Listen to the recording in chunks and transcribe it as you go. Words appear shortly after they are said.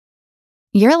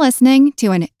You're listening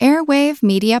to an Airwave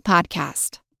Media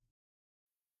Podcast.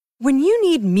 When you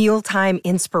need mealtime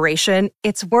inspiration,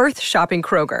 it's worth shopping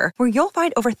Kroger, where you'll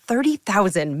find over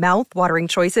 30,000 mouth-watering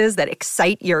choices that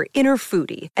excite your inner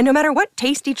foodie. And no matter what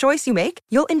tasty choice you make,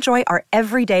 you'll enjoy our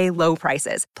everyday low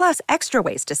prices, plus extra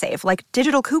ways to save, like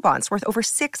digital coupons worth over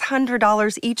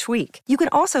 $600 each week. You can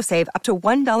also save up to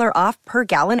 $1 off per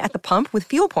gallon at the pump with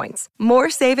fuel points.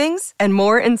 More savings and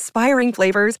more inspiring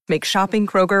flavors make shopping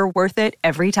Kroger worth it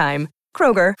every time.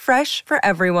 Kroger, fresh for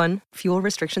everyone. Fuel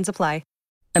restrictions apply.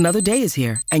 Another day is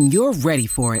here, and you're ready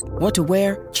for it. What to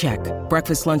wear? Check.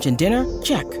 Breakfast, lunch, and dinner?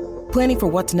 Check. Planning for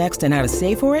what's next and how to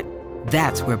save for it?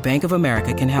 That's where Bank of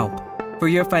America can help. For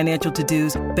your financial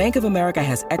to-dos, Bank of America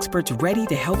has experts ready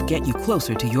to help get you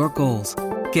closer to your goals.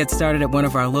 Get started at one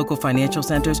of our local financial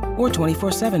centers or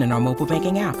 24/7 in our mobile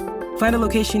banking app. Find a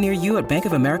location near you at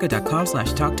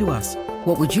bankofamerica.com/talktous.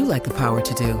 What would you like the power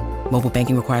to do? Mobile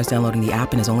banking requires downloading the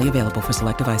app and is only available for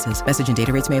select devices. Message and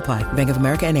data rates may apply. Bank of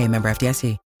America N.A., member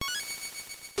FDIC.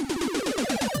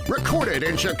 Recorded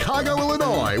in Chicago,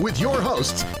 Illinois, with your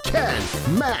hosts, Ken,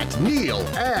 Matt, Neil,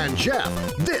 and Jeff.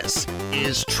 This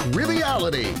is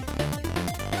Triviality.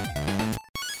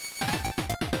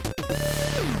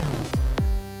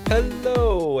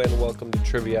 Hello, and welcome to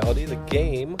Triviality, the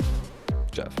game,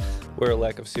 Jeff, where a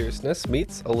lack of seriousness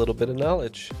meets a little bit of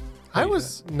knowledge. I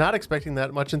was not expecting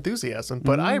that much enthusiasm,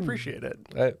 but I appreciate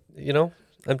it.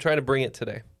 I'm trying to bring it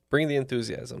today. Bring the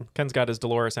enthusiasm. Ken's got his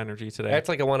Dolores energy today. Act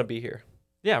like I want to be here.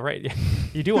 Yeah, right.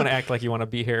 You do want to act like you want to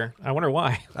be here. I wonder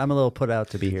why. I'm a little put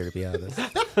out to be here, to be honest.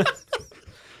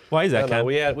 Why is that, Ken?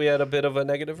 We had a bit of a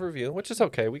negative review, which is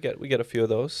okay. We get a few of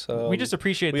those. We just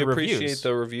appreciate the reviews. We appreciate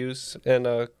the reviews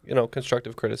and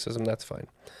constructive criticism. That's fine.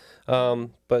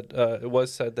 But it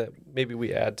was said that maybe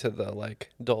we add to the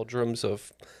doldrums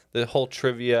of the whole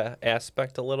trivia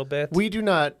aspect a little bit. We do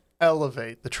not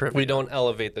elevate the trivia. We don't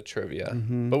elevate the trivia.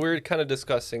 Mm-hmm. But we were kind of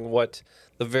discussing what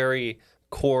the very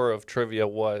core of trivia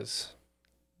was,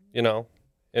 in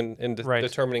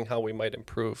determining how we might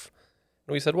improve.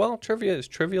 And we said, well, trivia is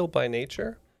trivial by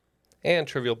nature and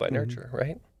trivial by nurture,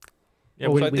 right? Yeah,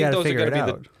 well, we got to figure it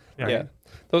out.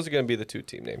 Those are going to be the two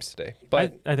team names today.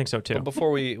 But I think so, too. But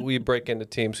before we break into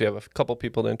teams, we have a couple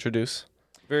people to introduce.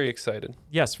 Very excited.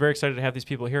 Yes, very excited to have these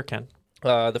people here, Ken.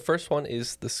 The first one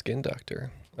is the Skin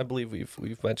Doctor. I believe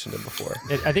we've mentioned it before.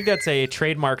 I think that's a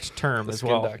trademarked term as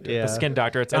well. Doctor. Yeah. The Skin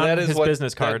Doctor. It's on his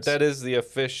business cards. That is the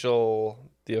official.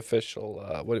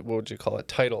 What would you call it?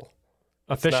 Title.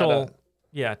 Official.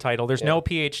 Title. There's no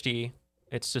PhD.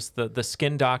 It's just the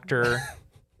Skin Doctor.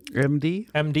 MD,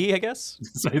 I guess.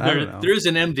 So there is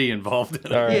an MD involved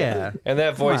in it. Right. Yeah. And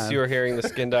that voice you are hearing, the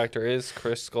Skin Doctor, is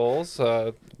Chris Scholes.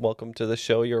 Welcome to the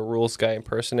show. You're a Rules Guy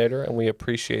impersonator, and we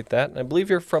appreciate that. And I believe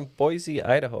you're from Boise,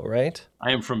 Idaho, right?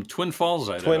 I am from Twin Falls,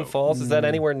 Idaho. Twin Falls. Is that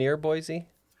anywhere near Boise?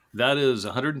 That is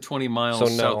 120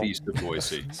 miles southeast of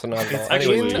Boise. So not at all.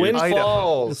 Actually, Anyway, Twin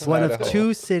Falls. It's one of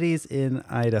two cities in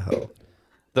Idaho.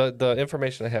 The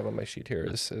information I have on my sheet here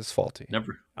is faulty.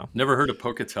 Never heard of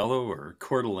Pocatello or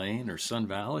Coeur d'Alene or Sun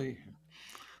Valley?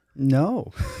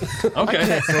 No.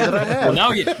 Okay. Well,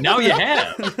 now you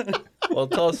have. Well,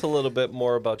 tell us a little bit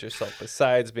more about yourself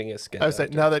besides being a skin doctor. I was saying,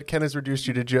 now that Ken has reduced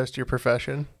you to just your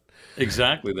profession.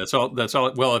 Exactly. That's all.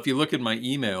 Well, if you look at my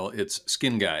email, it's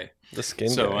Skin Guy. The Skin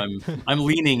Guy. So I'm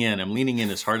leaning in. I'm leaning in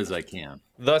as hard as I can.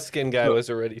 The Skin Guy was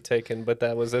already taken, but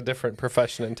that was a different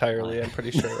profession entirely, I'm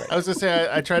pretty sure. Right? I was going to say,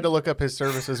 I tried to look up his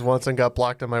services once and got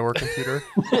blocked on my work computer.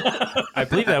 I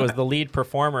believe that was the lead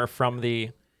performer from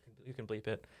you can bleep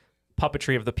it,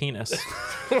 Puppetry of the Penis.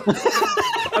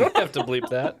 I don't have to bleep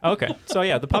that. Okay. So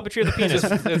yeah, the Puppetry of the Penis.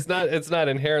 It's not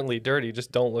inherently dirty.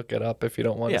 Just don't look it up if you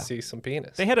don't want to see some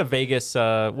penis. They had a Vegas,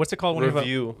 what's it called?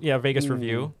 Review. Vegas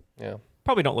review. Yeah.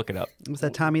 Probably don't look it up. It was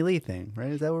that Tommy Lee thing, right?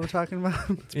 Is that what we're talking about?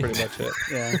 That's pretty much it.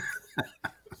 Yeah.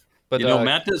 But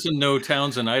Matt doesn't know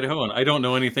towns in Idaho, and I don't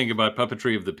know anything about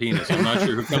Puppetry of the Penis. I'm not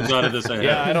sure who comes out of this ahead.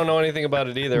 Yeah, I don't know anything about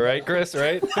it either, right, Chris?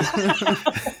 Right?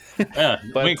 Yeah.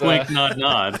 Wink, wink, nod,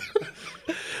 nod.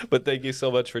 But thank you so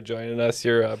much for joining us.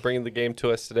 You're bringing the game to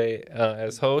us today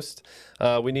as host.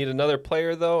 We need another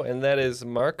player, though, and that is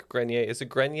Mark Grenier. Is it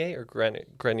Grenier or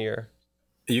Grenier?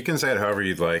 You can say it however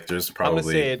you'd like. There's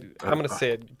probably... I'm going to say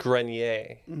it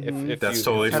Grenier. If that's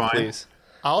totally fine. Please.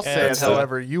 I'll say it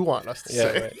however you want us to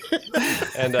say.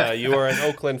 Right. And you are an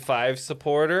Oakland 5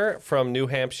 supporter from New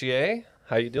Hampshire.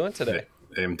 How you doing today?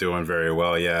 I'm doing very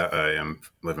well, yeah. I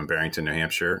live in Barrington, New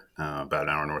Hampshire, about an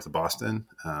hour north of Boston.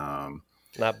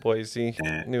 Not Boise,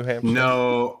 New Hampshire?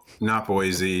 No, not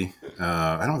Boise.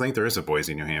 I don't think there is a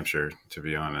Boise, New Hampshire, to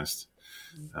be honest.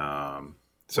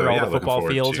 So, where all the football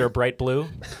fields are bright blue?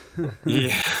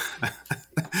 Yeah.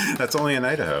 That's only in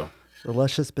Idaho. The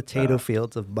luscious potato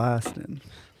fields of Boston.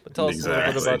 But tell us a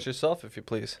little bit about yourself, if you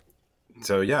please.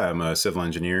 So, yeah, I'm a civil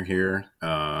engineer here.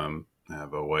 I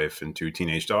have a wife and 2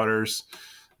 teenage daughters.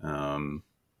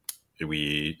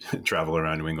 We travel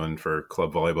around New England for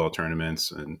club volleyball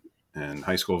tournaments and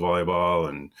high school volleyball,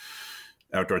 and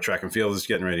outdoor track and field is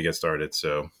getting ready to get started.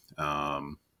 So,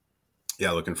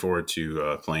 looking forward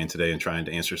to playing today and trying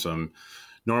to answer some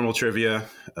normal trivia.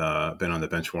 Been on the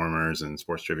bench warmers and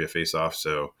sports trivia face-off,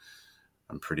 so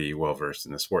I'm pretty well versed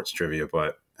in the sports trivia.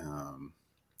 But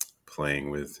playing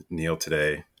with Neil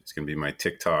today, it's going to be my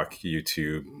TikTok,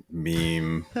 YouTube,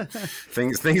 meme,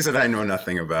 things that I know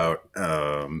nothing about.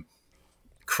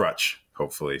 Crutch,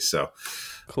 hopefully. So,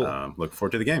 cool. Looking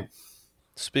forward to the game.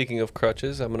 Speaking of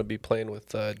crutches, I'm going to be playing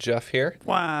with Jeff here.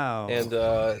 Wow. And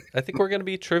I think we're going to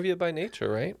be trivia by nature,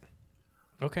 right?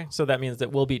 Okay, so that means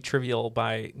that we'll be trivial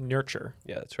by nurture.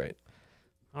 Yeah, that's right.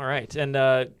 All right, and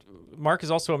Mark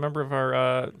is also a member of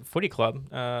our footy club,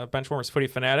 Benchwarmers Footy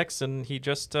Fanatics, and he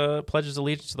just pledges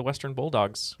allegiance to the Western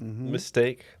Bulldogs. Mm-hmm.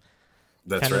 Mistake.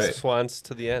 That's right. Swans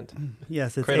to the end.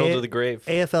 Yes, it's cradle to the grave.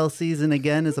 AFL season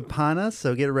again is upon us,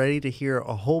 so get ready to hear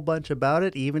a whole bunch about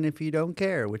it, even if you don't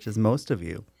care, which is most of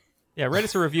you. Yeah, write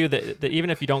us a review that even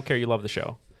if you don't care, you love the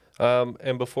show.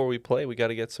 And before we play, we got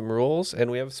to get some rules,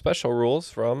 and we have special rules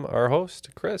from our host,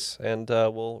 Chris, and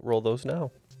we'll roll those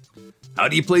now. How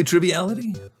do you play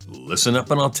Triviality? Listen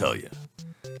up and I'll tell you.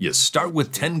 You start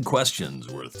with 10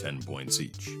 questions worth 10 points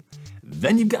each.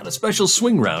 Then you've got a special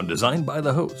swing round designed by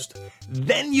the host.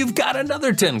 Then you've got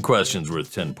another 10 questions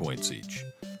worth 10 points each.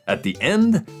 At the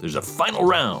end, there's a final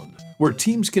round where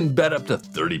teams can bet up to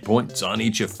 30 points on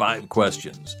each of 5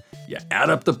 questions. You add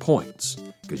up the points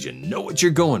because you know what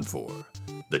you're going for.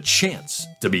 The chance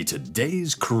to be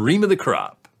today's cream of the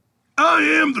crop. I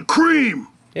am the cream!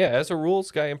 Yeah, as a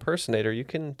rules guy impersonator, you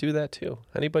can do that too.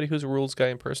 Anybody who's a rules guy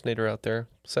impersonator out there,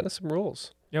 send us some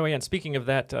rules. Oh, yeah, and speaking of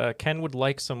that, Ken would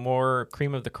like some more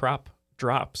cream of the crop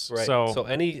drops. Right. So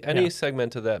any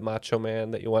segment of that Macho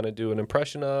Man that you want to do an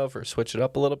impression of or switch it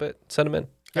up a little bit, send them in.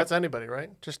 That's anybody, right?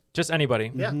 Just anybody.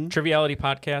 Yeah.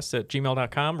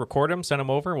 Trivialitypodcast@gmail.com. Record them, send them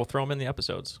over, and we'll throw them in the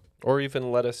episodes. Or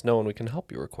even let us know and we can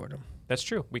help you record them. That's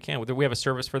true. We can. We have a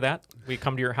service for that. We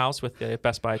come to your house with the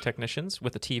Best Buy technicians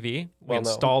with the TV. We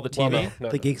install the TV.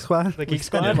 The Geek Squad? The Geek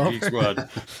Squad. Geek Squad.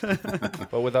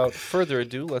 But without further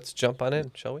ado, let's jump on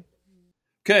in, shall we?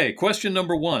 Okay, question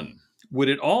number 1. Would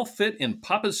it all fit in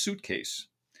Papa's suitcase?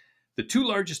 The 2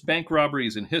 largest bank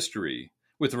robberies in history,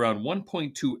 with around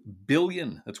 $1.2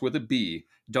 billion, that's with a B,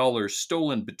 dollars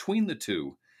stolen between the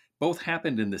 2, both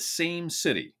happened in the same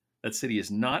city. That city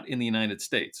is not in the United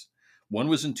States. One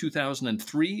was in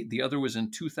 2003, the other was in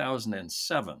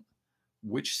 2007.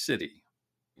 Which city?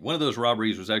 One of those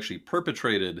robberies was actually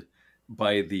perpetrated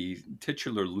by the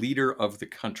titular leader of the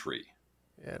country.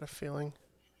 Yeah, I had a feeling.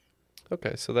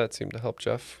 Okay, so that seemed to help,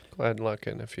 Jeff. Go ahead and lock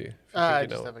in if you think I you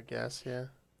know. just have a guess, yeah.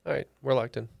 All right, we're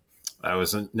locked in. I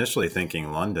was initially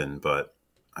thinking London, but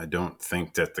I don't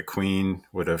think that the Queen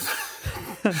would have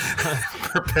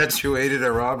perpetuated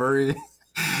a robbery.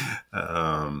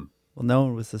 Well, no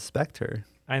one would suspect her.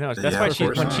 I know. That's why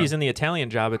when she's in the Italian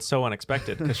job, it's so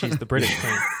unexpected because she's the British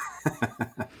queen.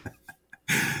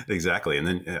 Exactly. And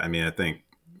then, I mean, I think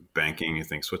banking, you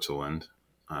think Switzerland.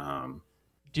 Do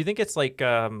you think it's like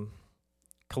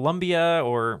Colombia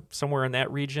or somewhere in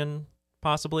that region,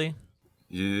 possibly?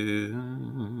 Yeah.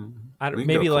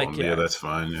 Maybe like Colombia, that's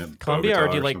fine. Yeah, Colombia, Bogota or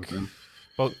do you like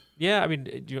both? Yeah, I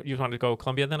mean, you want to go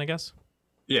Colombia then, I guess?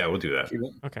 Yeah, we'll do that.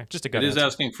 Okay, just a good It is answer.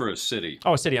 asking for a city.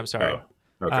 Oh, a city, I'm sorry.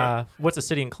 Oh, okay. What's a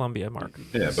city in Colombia, Mark?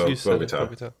 Yeah,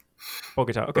 Bogota.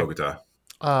 Bogota, okay. Bogota.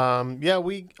 Yeah,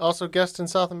 we also guessed in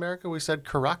South America. We said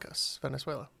Caracas,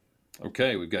 Venezuela.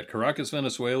 Okay, we've got Caracas,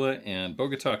 Venezuela, and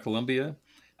Bogota, Colombia.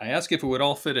 I asked if it would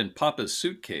all fit in Papa's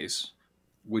suitcase,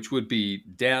 which would be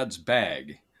Dad's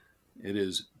bag. It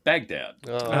is Baghdad.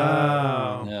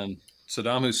 Oh. And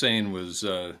Saddam Hussein was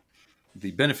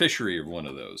the beneficiary of one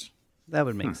of those. That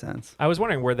would make sense. I was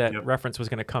wondering where that reference was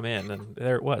going to come in, and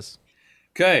there it was.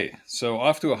 Okay, so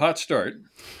off to a hot start.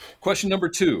 Question number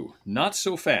 2, not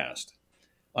so fast.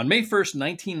 On May 1st,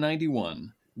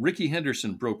 1991, Ricky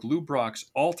Henderson broke Lou Brock's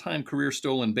all-time career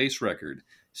stolen base record,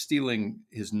 stealing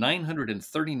his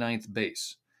 939th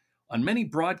base. On many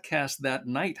broadcasts that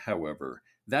night, however,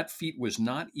 that feat was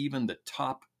not even the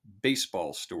top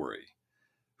baseball story.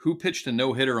 Who pitched a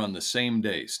no-hitter on the same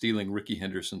day, stealing Ricky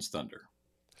Henderson's thunder?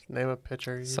 Name a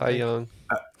pitcher. Cy Young.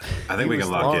 I think we can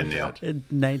lock in, Neil. In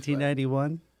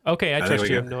 1991? Okay, I trust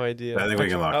you. I have no idea. I think we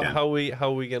can lock in. How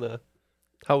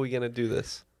are we gonna do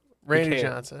this? Randy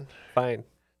Johnson. Fine.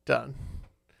 Done.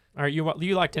 All right,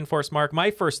 you locked in for us, Mark.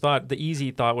 My first thought, the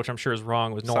easy thought, which I'm sure is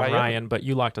wrong, was Nolan Ryan, but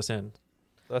you locked us in.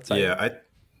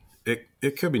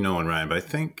 It could be Nolan Ryan, but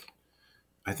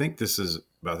I think this is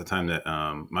about the time that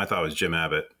my thought was Jim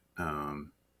Abbott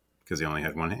because he only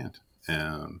had one hand.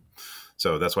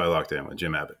 So that's why I locked in with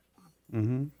Jim Abbott.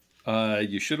 Mm-hmm.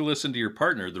 You should have listened to your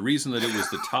partner. The reason that it was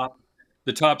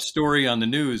the top story on the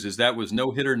news is that was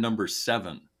no-hitter number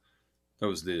 7. That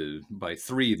was by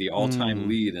 3 the all-time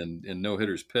lead in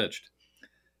no-hitters pitched.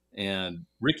 And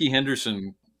Rickey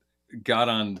Henderson got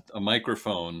on a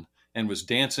microphone and was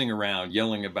dancing around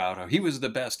yelling about how he was the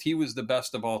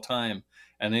best of all time,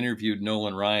 and interviewed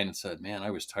Nolan Ryan and said, man,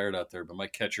 I was tired out there, but my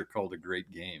catcher called a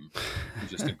great game. He was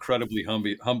just incredibly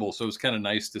humble. So it was kind of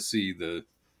nice to see the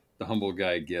humble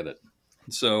guy get it.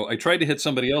 So I tried to hit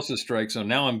somebody else's strike, so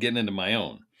now I'm getting into my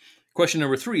own. Question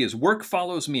number 3 is, work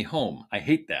follows me home. I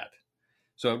hate that.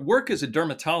 So at work as a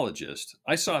dermatologist,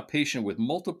 I saw a patient with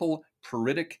multiple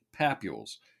pruritic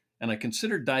papules, and I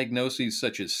considered diagnoses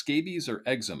such as scabies or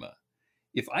eczema.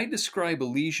 If I describe a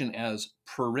lesion as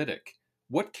pruritic,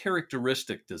 what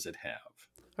characteristic does it have?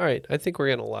 All right, I think we're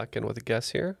going to lock in with a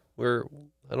guess here. I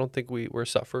don't think we're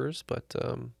sufferers, but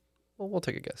we'll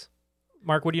take a guess.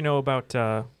 Mark, what do you know about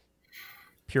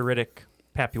pruritic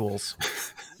papules?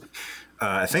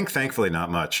 I think thankfully not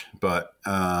much, but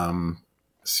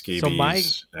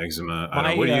scabies, eczema.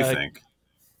 What do you think?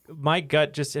 My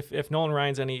gut, just if Nolan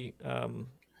Ryan's any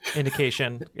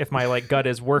indication, if my gut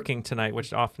is working tonight,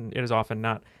 which it is often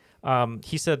not,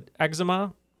 he said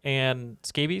eczema and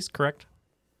scabies, correct?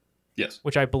 Yes.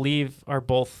 Which I believe are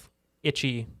both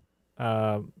itchy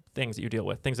things that you deal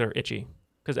with, things that are itchy,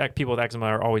 because people with eczema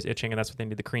are always itching, and that's what they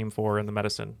need the cream for and the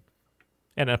medicine.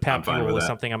 And a papule is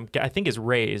something I think is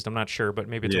raised. I'm not sure, but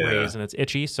maybe it's raised and it's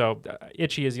itchy. So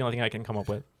itchy is the only thing I can come up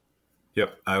with.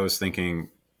 Yep, I was thinking,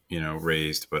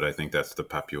 raised, but I think that's the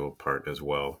papule part as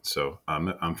well. So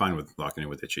I'm fine with locking in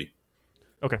with itchy.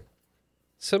 Okay.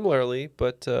 Similarly,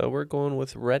 but we're going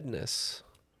with redness.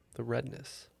 The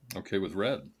redness. Okay, with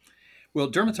red. Well,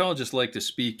 dermatologists like to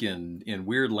speak in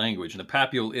weird language, and a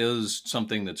papule is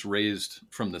something that's raised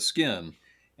from the skin.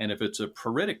 And if it's a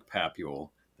pruritic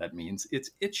papule, that means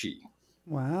it's itchy.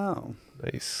 Wow.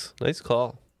 Nice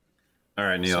call. All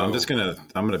right, Neil, I'm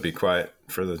going to be quiet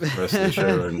for the rest of the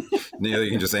show. And Neil,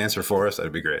 you can just answer for us.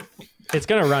 That'd be great. It's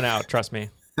going to run out. Trust me.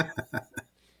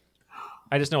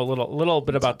 I just know a little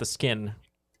bit about the skin.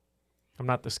 I'm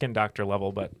not the skin doctor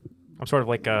level, but I'm sort of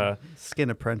like a skin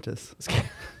apprentice.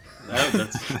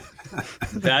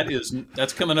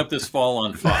 That's coming up this fall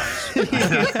on Fox.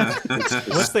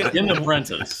 What's the Skin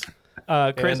Apprentice?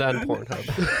 Chris, and on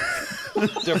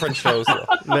Pornhub. Different shows, though.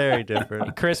 Very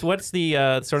different. Chris, what's the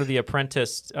sort of the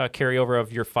apprentice carryover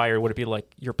of your fire? Would it be like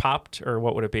you're popped, or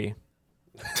what would it be?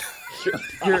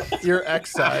 You're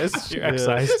excised. You're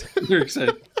excised. You're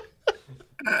excised.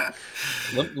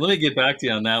 Let me get back to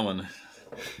you on that one.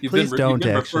 Please don't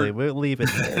actually. We'll leave it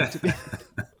there.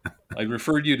 I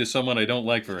referred you to someone I don't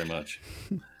like very much.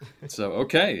 So,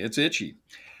 okay, it's itchy.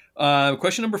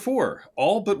 Question number 4,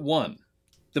 all but one.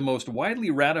 The most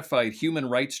widely ratified human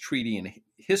rights treaty in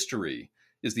history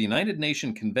is the United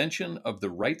Nations Convention of the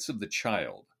Rights of the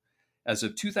Child. As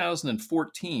of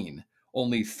 2014,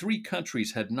 only 3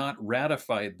 countries had not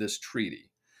ratified this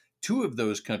treaty. 2 of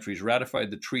those countries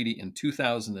ratified the treaty in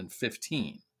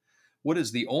 2015. What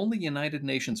is the only United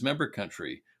Nations member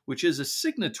country which is a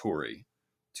signatory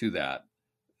to that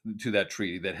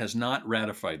treaty that has not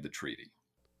ratified the treaty?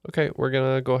 Okay, we're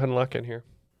going to go ahead and lock in here.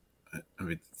 I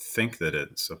would think that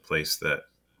it's a place that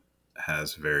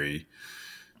has very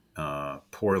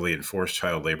poorly enforced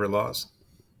child labor laws.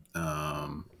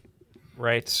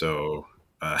 Right. So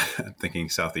I'm thinking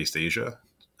Southeast Asia,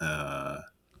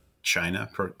 China,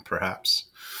 perhaps.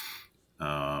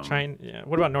 China. Yeah.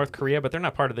 What about North Korea? But they're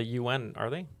not part of the UN, are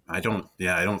they? I don't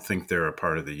think they're a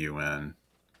part of the UN.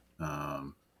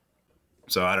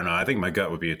 So I don't know. I think my gut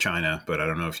would be a China, but I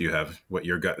don't know if you have what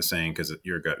your gut is saying, because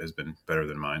your gut has been better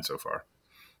than mine so far.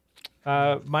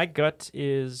 My gut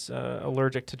is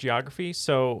allergic to geography.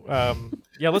 So,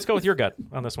 let's go with your gut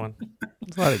on this one.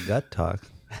 There's a lot of gut talk.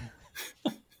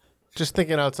 Just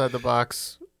thinking outside the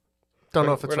box. Don't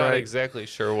know if it's right. We're not right. exactly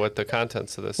sure what the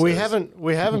contents of this We is.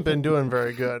 haven't been doing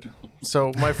very good.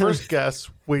 So my first guess,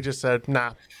 we just said,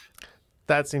 nah,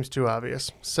 that seems too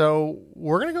obvious. So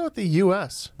we're going to go with the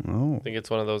U.S. Oh. I think it's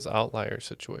one of those outlier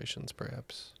situations,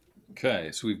 perhaps.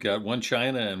 Okay, so we've got one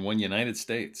China and one United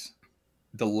States.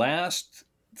 The last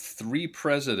 3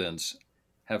 presidents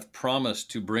have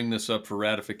promised to bring this up for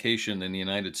ratification in the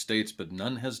United States, but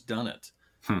none has done it.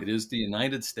 It is the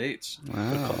United States.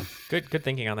 Wow. Good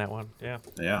thinking on that one. Yeah.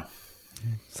 Yeah.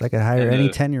 It's like I hire any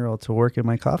 10-year-old to work in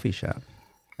my coffee shop.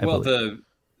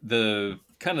 The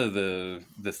kind of the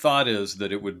thought is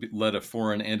that it would let a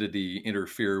foreign entity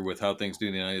interfere with how things do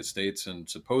in the United States, and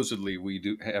supposedly we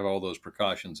do have all those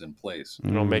precautions in place.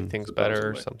 It'll make things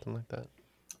better or something like that.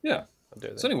 Yeah.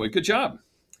 So anyway, good job.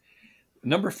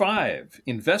 Number 5,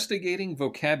 investigating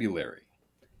vocabulary.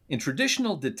 In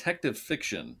traditional detective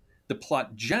fiction, the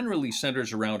plot generally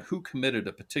centers around who committed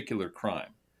a particular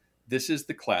crime. This is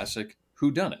the classic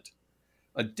whodunit.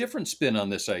 A different spin on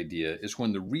this idea is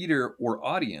when the reader or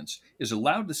audience is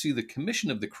allowed to see the commission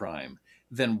of the crime,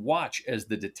 then watch as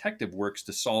the detective works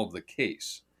to solve the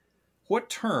case. What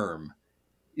term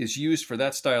is used for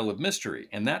that style of mystery?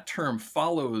 And that term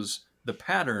follows the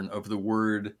pattern of the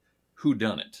word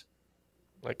whodunit.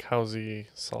 Like, how's he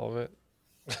solve it?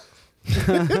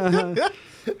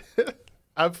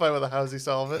 I'm fine with a how's he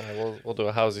solve it. Yeah, we'll do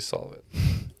a how's he solve it.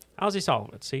 How's he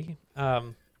solve it? See?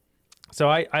 So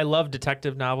I love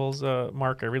detective novels,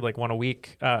 Mark. I read like one a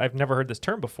week. I've never heard this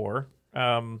term before.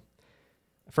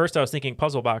 First, I was thinking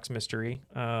puzzle box mystery,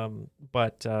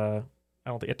 but I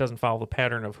don't think it doesn't follow the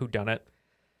pattern of whodunit.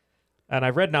 And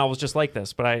I've read novels just like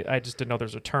this, but I just didn't know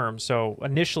there's a term. So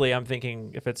initially, I'm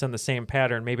thinking if it's in the same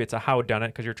pattern, maybe it's a how done it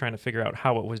because you're trying to figure out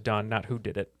how it was done, not who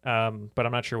did it. But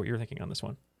I'm not sure what you're thinking on this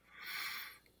one.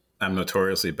 I'm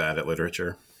notoriously bad at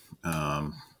literature.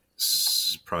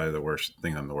 It's probably the worst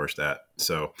thing I'm the worst at.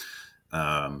 So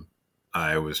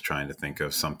I was trying to think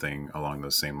of something along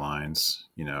those same lines,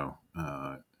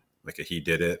 like a he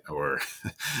did it or,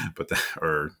 but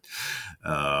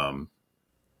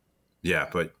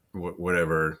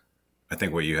whatever. I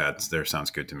think what you had there sounds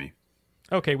good to me.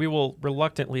 Okay, we will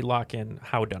reluctantly lock in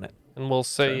how done it. And we'll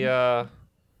say,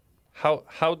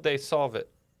 how'd they solve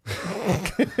it?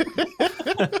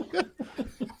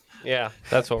 Yeah,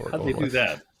 that's what we're going with. How'd they do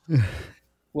that?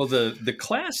 Well, the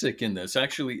classic in this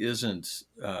actually isn't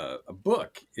a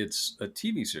book. It's a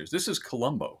TV series. This is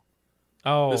Columbo.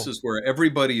 Oh. This is where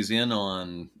everybody's in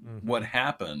on what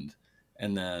happened,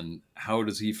 and then how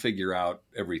does he figure out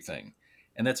everything?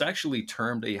 And that's actually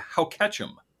termed a how catch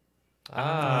 'em.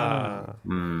 Ah.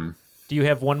 Do you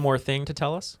have one more thing to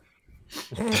tell us?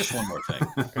 Just one more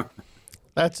thing.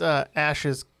 That's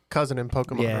Ash's cousin in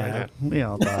Pokemon. Yeah, right? we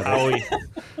all thought it.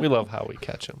 We love how we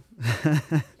catch him.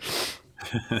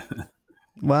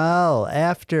 Well,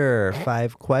 after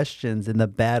 5 questions in the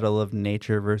battle of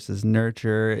nature versus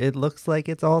nurture, it looks like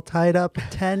it's all tied up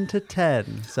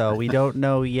 10-10. So we don't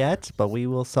know yet, but we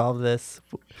will solve this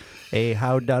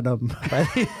how done 'em by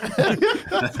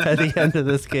the end of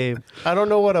this game. I don't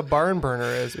know what a barn burner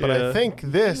is, but I think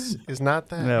this is not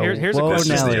that. No. Here's Whoa, a question.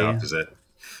 That's just the opposite.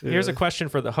 Here's a question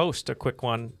for the host, a quick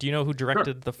one. Do you know who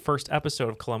directed the first episode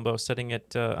of Columbo, setting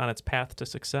it on its path to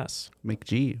success?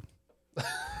 McG.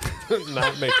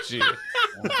 Not McG.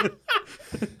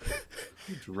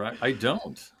 I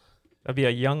don't. That'd be a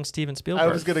young Steven Spielberg. I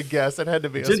was going to guess. It had to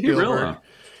be a Did he Spielberg.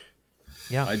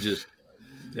 really?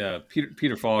 Yeah.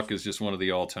 Peter Falk is just one of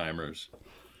the all-timers,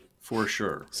 for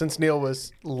sure. Since Neil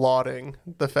was lauding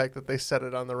the fact that they set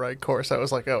it on the right course, I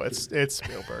was like, oh, it's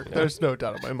Spielberg. Yeah. There's no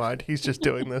doubt in my mind. He's just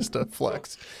doing this to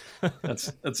flex.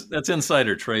 That's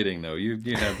insider trading, though. You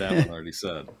had that one already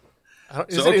said.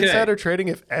 Is it insider trading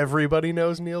if everybody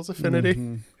knows Neil's affinity?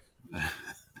 Mm-hmm.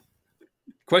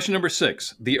 Question number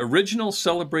 6. The original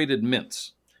celebrated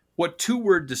mints. What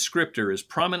 2-word descriptor is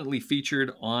prominently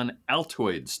featured on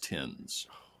Altoids tins?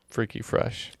 Freaky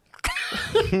Fresh.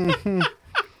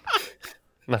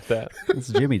 Not that. It's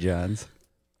Jimmy John's.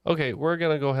 Okay, we're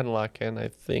going to go ahead and lock in. I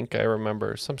think I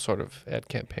remember some sort of ad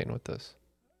campaign with this.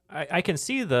 I can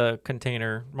see the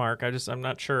container, Mark. I'm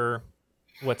not sure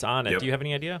what's on it. Yep. Do you have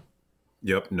any idea?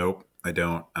 Yep. Nope. I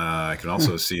don't. I can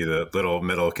also see the little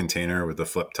middle container with the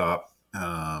flip top.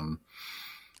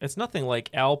 It's nothing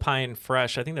like Alpine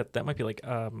Fresh. I think that might be like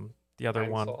the other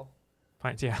one.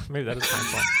 Pine, yeah, maybe that is Pine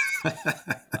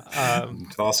Sol.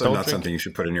 It's also not something you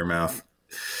should put in your mouth.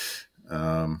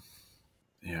 Yeah,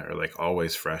 or like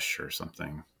Always Fresh or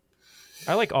something.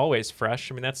 I like Always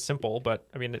Fresh. I mean, that's simple, but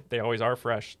I mean, they always are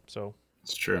fresh. So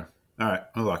it's true. All right,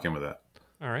 I'll lock in with that.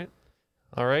 All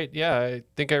right. Yeah, I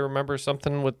think I remember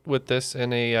something with this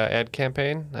in a ad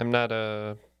campaign. I'm not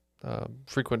a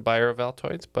frequent buyer of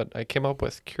Altoids, but I came up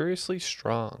with Curiously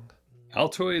Strong.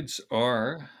 Altoids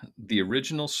are the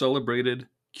original celebrated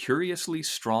Curiously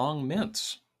Strong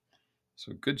mints.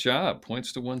 So good job.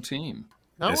 Points to one team.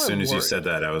 As soon as you said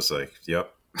that, I was like,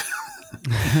 yep.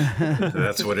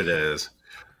 That's what it is.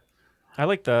 I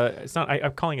like it's not,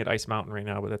 I'm calling it Ice Mountain right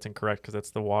now, but that's incorrect because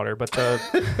that's the water. But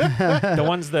the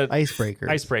ones that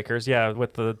icebreakers, yeah,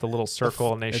 with the little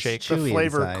circle and they shake. The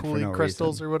flavor cooling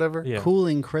crystals or whatever. Yeah.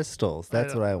 Cooling crystals.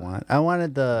 That's what I want. I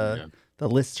wanted the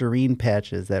Listerine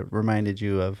patches that reminded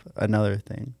you of another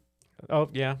thing. Oh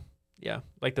yeah,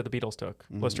 like that the Beatles took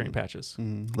Listerine patches.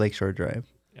 Lakeshore Drive.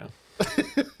 Yeah.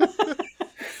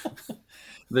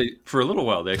 For a little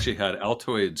while, they actually had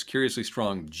Altoids Curiously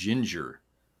Strong Ginger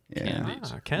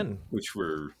candies, Ken, which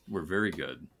were very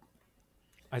good.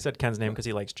 I said Ken's name because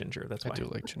he likes ginger. That's why I do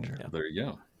like ginger. Yeah. There you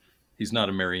go. He's not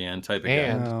a Marianne type of guy.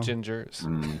 And gingers.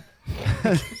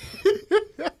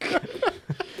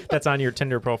 That's on your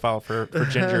Tinder profile for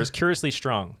gingers. Curiously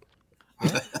Strong.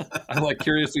 I like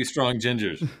Curiously Strong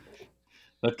gingers.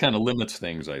 That kind of limits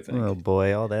things, I think. Oh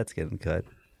boy, all that's getting cut.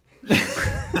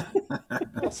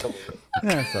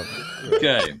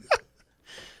 Okay.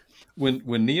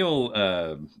 When Neil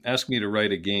asked me to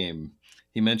write a game,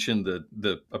 he mentioned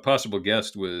that a possible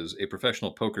guest was a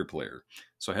professional poker player.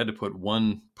 So I had to put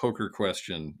one poker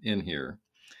question in here.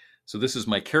 So this is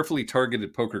my carefully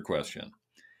targeted poker question.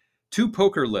 2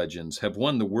 poker legends have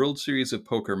won the World Series of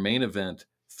Poker main event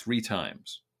 3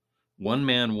 times. One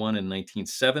man won in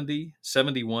 1970,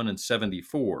 71, and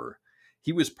 74.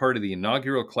 He was part of the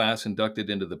inaugural class inducted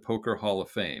into the Poker Hall of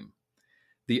Fame.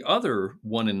 The other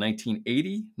won in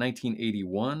 1980,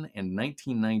 1981, and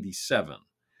 1997.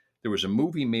 There was a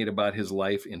movie made about his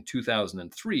life in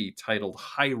 2003 titled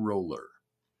High Roller.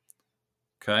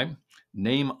 Okay?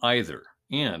 Name either.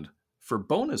 And for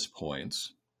bonus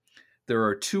points, there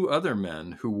are 2 other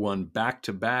men who won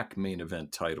back-to-back main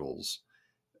event titles,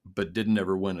 but didn't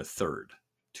ever win a third.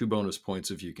 2 bonus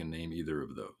points if you can name either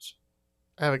of those.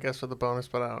 I have a guess for the bonus,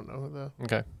 but I don't know who the...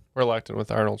 Okay. We're locked in with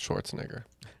Arnold Schwarzenegger.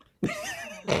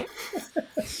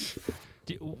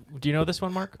 Do you know this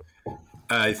one, Mark?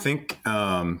 I think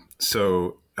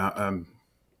so. The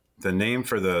name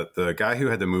for the guy who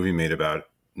had the movie made about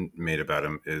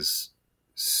him is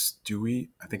Stewie.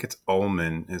 I think it's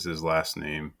Ullman is his last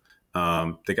name.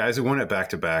 The guys who won it back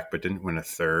to back but didn't win a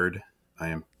third. I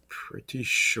am pretty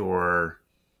sure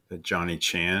that Johnny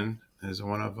Chan is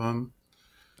one of them.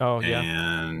 Oh yeah,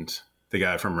 and the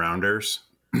guy from Rounders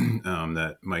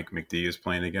that Mike McD is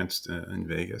playing against in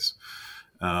Vegas.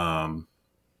 Phil.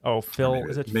 Maybe,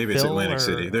 is it? Maybe Phil it's Atlantic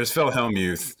City. There's Phil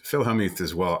Hellmuth. Phil Hellmuth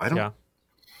as well. I don't. Yeah.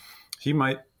 He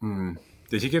might.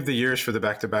 Did he give the years for the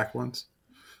back-to-back ones,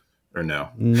 or no?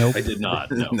 Nope. I did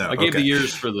not. No. No, I gave okay. the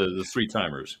years for the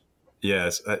 3-timers.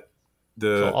 Yes.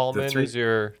 So Ullman is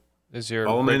your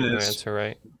Ullman regular answer,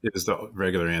 right? Is the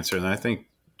regular answer, and I think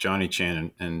Johnny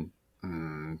Chan and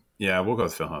we'll go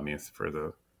with Phil Hellmuth for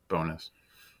the bonus.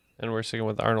 And we're sticking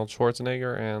with Arnold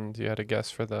Schwarzenegger, and you had a guess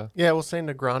for the... Yeah, we'll say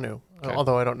Negreanu, Okay.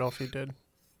 although I don't know if he did.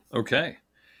 Okay.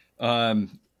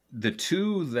 The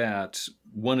 2 that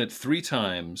won it 3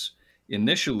 times,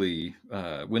 initially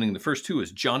winning the first 2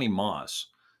 is Johnny Moss,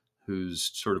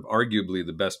 who's sort of arguably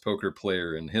the best poker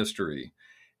player in history.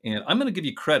 And I'm going to give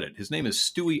you credit. His name is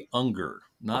Stewie Unger,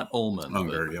 not Ullman.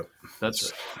 Unger, yep.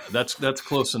 That's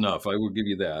close enough. I will give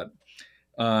you that.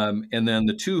 And then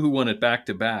the 2 who won it back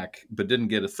to back but didn't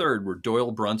get a third were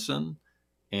Doyle Brunson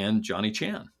and Johnny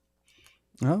Chan.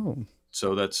 Oh.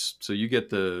 So you get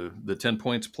the 10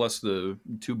 points plus the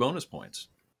 2 bonus points.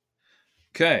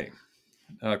 Okay.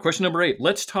 Question number 8.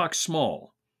 Let's talk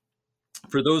small.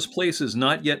 For those places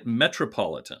not yet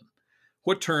metropolitan,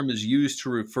 what term is used to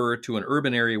refer to an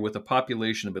urban area with a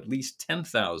population of at least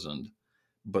 10,000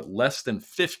 but less than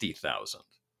 50,000?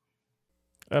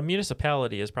 A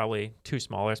municipality is probably too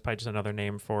small. It's probably just another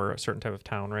name for a certain type of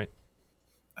town, right?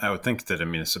 I would think that a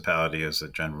municipality is the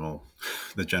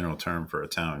general term for a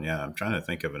town. Yeah, I'm trying to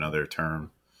think of another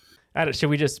term. Should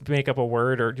we just make up a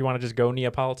word, or do you want to just go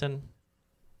Neapolitan?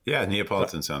 Yeah,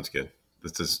 Neapolitan sounds good.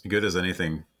 It's as good as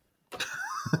anything.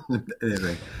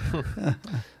 Anything.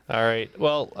 All right.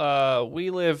 Well, we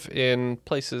live in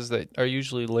places that are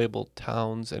usually labeled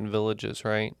towns and villages,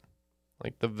 right?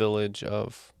 Like the village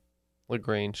of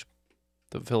LaGrange,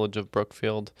 the village of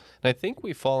Brookfield. And I think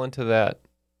we fall into that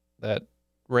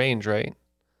range, right?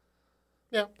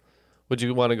 Yeah. Would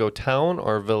you want to go town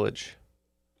or village?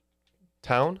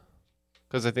 Town?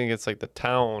 Because I think it's like the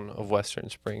town of Western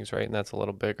Springs, right? And that's a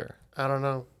little bigger. I don't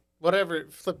know. Whatever.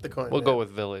 Flip the coin. We'll go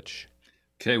with village.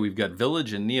 Okay, we've got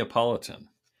village and Neapolitan.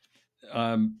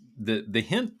 The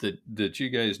hint that you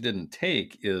guys didn't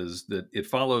take is that it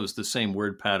follows the same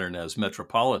word pattern as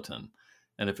metropolitan.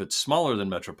 And if it's smaller than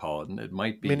metropolitan, it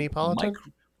might be Minipolitan?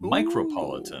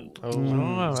 Micropolitan.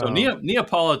 Oh. So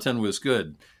Neapolitan was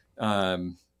good.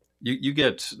 You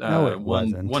get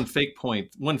one fake point.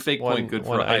 One fake point good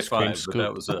for a high five, but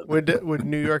that was it. Would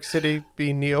New York City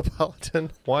be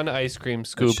Neapolitan? One ice cream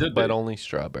scoop, but only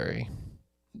strawberry.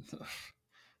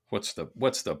 What's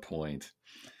the point?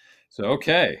 So,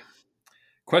 okay.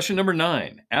 Question number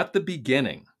 9. At the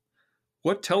beginning,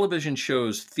 what television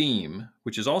show's theme,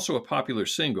 which is also a popular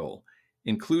single,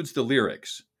 includes the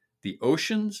lyrics, "The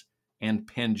oceans and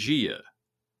Pangea,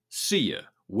 see ya,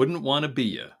 wouldn't wanna be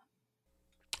ya"?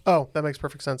 Oh, that makes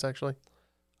perfect sense, actually.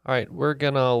 All right, we're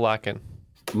gonna lock in.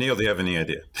 Neil, do you have any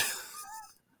idea?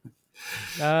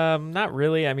 Not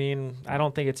really. I mean, I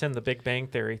don't think it's in the Big Bang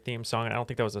Theory theme song. I don't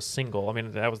think that was a single. I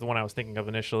mean, that was the one I was thinking of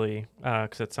initially,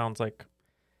 because it sounds like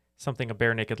something a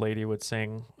bare naked lady would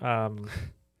sing.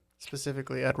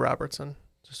 Specifically, Ed Robertson.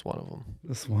 Just one of them.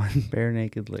 This one, bare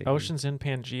naked lady. Oceans in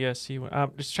Pangea. See,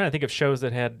 I'm just trying to think of shows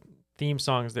that had theme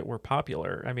songs that were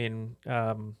popular. I mean,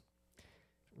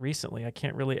 recently, I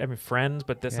can't really. I mean, Friends,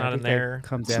 but that's not in there.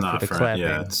 Comes after the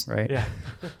clapping, right? Yeah.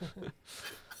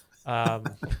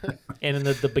 And in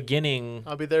the beginning,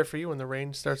 I'll be there for you when the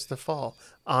rain starts to fall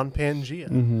on Pangea.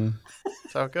 Mm-hmm.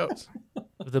 That's how it goes.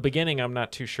 The beginning, I'm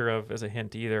not too sure of as a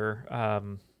hint either.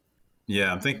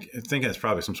 Yeah, I'm thinking it's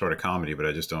probably some sort of comedy, but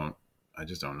I just don't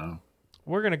know.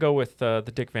 We're gonna go with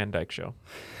the Dick Van Dyke Show.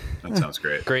 That sounds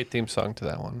great. Great theme song to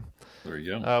that one. There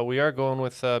you go. We are going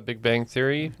with Big Bang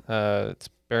Theory. It's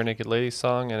Bare Naked Lady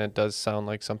song, and it does sound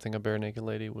like something a bare naked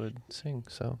lady would sing.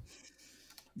 So,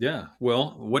 yeah.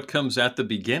 Well, what comes at the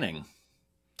beginning?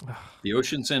 The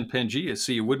oceans and Pangea,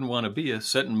 see you wouldn't want to be a,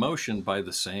 set in motion by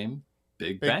the same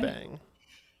Big Bang.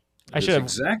 I should have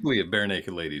exactly a bare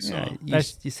naked lady song. Yeah,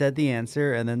 you said the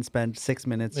answer and then spent 6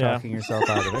 minutes talking yourself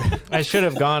out of it. I should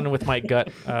have gone with my gut,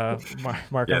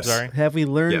 Mark. Yes. I'm sorry. Have we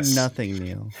learned nothing,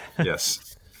 Neil?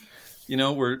 Yes. You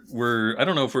know, we're I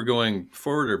don't know if we're going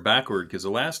forward or backward, because the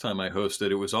last time I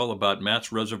hosted, it was all about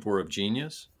Matt's Reservoir of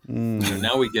Genius. And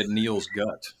now we get Neil's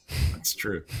gut. That's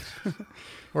true.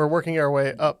 We're working our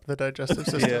way up the digestive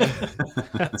system.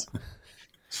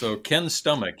 So Ken's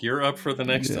stomach, you're up for the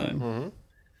next time. Mm-hmm.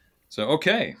 So,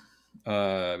 okay.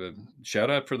 Shout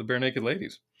out for the bare naked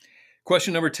ladies.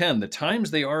 Question number 10. The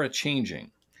times they are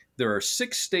a-changing. There are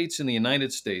 6 states in the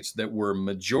United States that were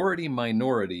majority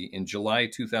minority in July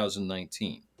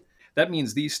 2019. That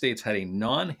means these states had a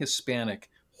non-Hispanic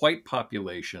white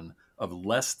population of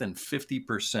less than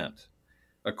 50%,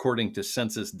 according to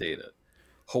census data.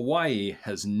 Hawaii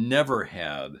has never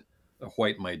had a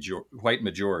white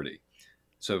majority.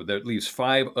 So that leaves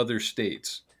 5 other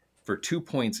states. For 2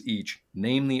 points each,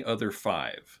 name the other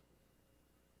 5.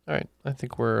 All right, I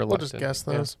think we'll just guess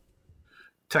those. Yeah.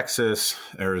 Texas,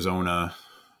 Arizona,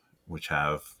 which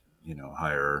have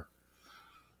higher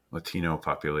Latino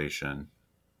population.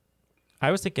 I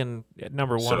was thinking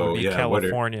number 1 would be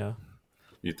California.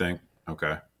 You think?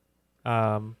 Okay.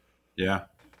 Yeah.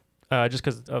 Just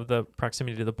because of the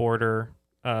proximity to the border.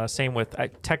 Same with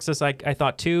Texas. I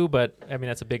thought too, but I mean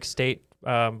that's a big state.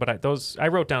 But I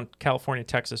wrote down California,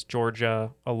 Texas,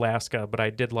 Georgia, Alaska, but I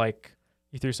did like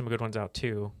you threw some good ones out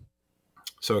too.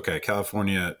 So okay,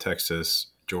 California, Texas,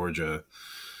 Georgia.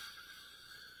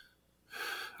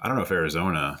 I don't know if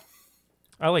Arizona.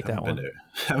 I like that one. I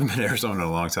haven't been to Arizona in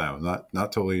a long time. I'm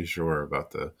not totally sure about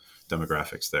the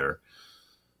demographics there.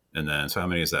 And then, so how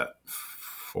many is that?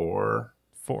 4?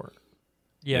 4.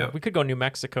 Yeah, yep. We could go New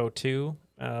Mexico too.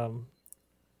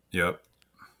 Yep.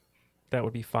 That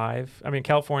would be 5. I mean,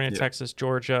 California, yep. Texas,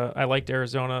 Georgia. I liked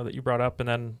Arizona that you brought up. And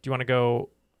then do you want to go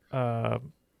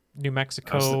New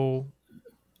Mexico?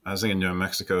 I was thinking New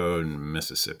Mexico and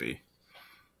Mississippi.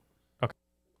 Okay.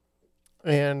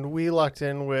 And we locked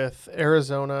in with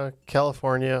Arizona,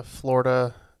 California,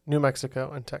 Florida, New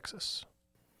Mexico, and Texas.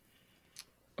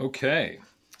 Okay.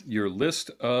 Your list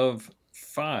of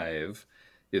 5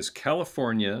 is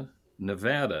California,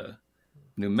 Nevada,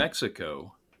 New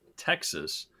Mexico,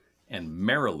 Texas, and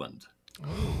Maryland.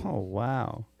 Oh,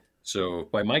 wow. So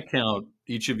by my count,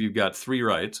 each of you got 3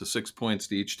 right, so 6 points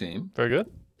to each team. Very good.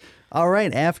 All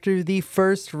right, after the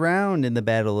first round in the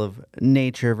battle of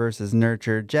nature versus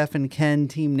nurture, Jeff and Ken,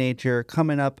 Team Nature,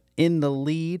 coming up in the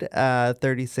lead,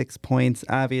 36 points.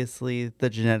 Obviously, the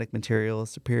genetic material is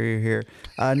superior here.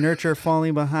 Nurture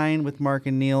falling behind with Mark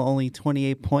and Neil, only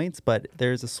 28 points, but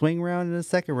there's a swing round and a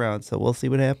second round, so we'll see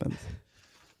what happens.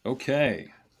 Okay,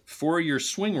 for your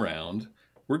swing round,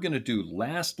 we're going to do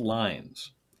last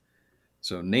lines.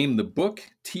 So name the book,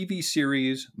 TV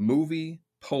series, movie,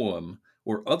 poem,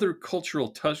 or other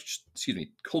cultural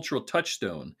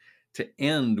touchstone to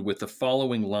end with the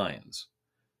following lines.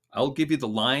 I'll give you the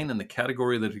line and the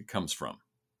category that it comes from.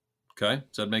 Okay,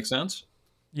 does that make sense?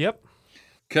 Yep.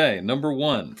 Okay, number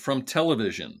 1, from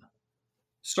television,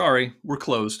 Sorry, we're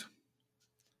closed.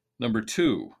 Number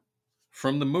 2,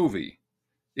 from the movie,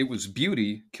 it was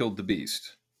Beauty Killed the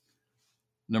Beast.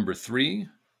 Number 3,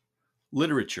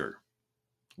 literature.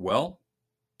 Well,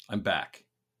 I'm back.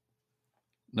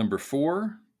 Number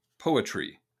 4,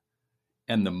 poetry.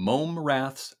 And the Mome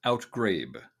Raths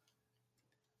outgrabe.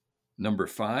 Number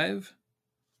 5,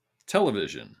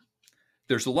 television.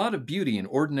 There's a lot of beauty in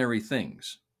ordinary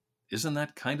things. Isn't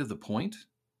that kind of the point?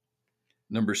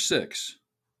 Number 6,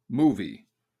 movie.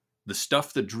 The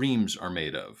stuff that dreams are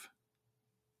made of.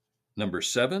 Number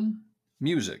 7,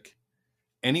 music.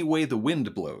 Any way the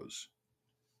wind blows.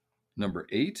 Number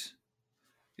 8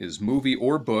 is movie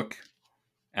or book.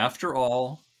 After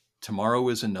all, tomorrow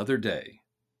is another day.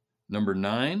 Number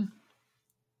 9,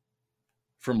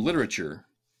 from literature,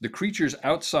 the creatures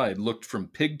outside looked from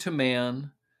pig to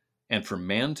man, and from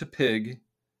man to pig,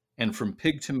 and from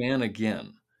pig to man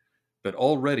again. But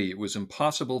already it was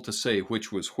impossible to say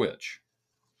which was which.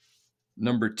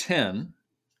 Number 10,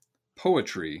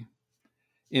 poetry,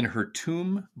 in her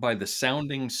tomb by the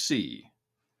sounding sea.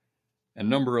 And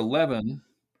number 11,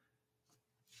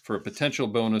 for a potential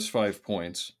bonus 5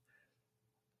 points,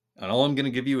 and all I'm going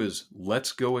to give you is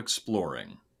let's go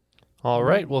exploring. All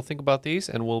right, we'll think about these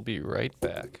and we'll be right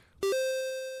back.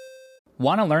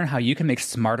 Want to learn how you can make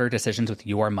smarter decisions with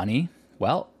your money?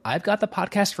 Well, I've got the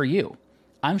podcast for you.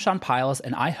 I'm Sean Piles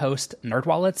and I host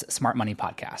NerdWallet's Smart Money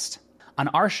Podcast. On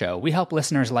our show, we help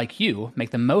listeners like you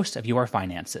make the most of your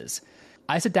finances.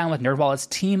 I sit down with NerdWallet's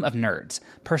team of nerds,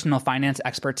 personal finance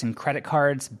experts in credit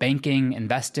cards, banking,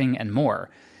 investing, and more.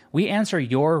 We answer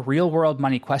your real-world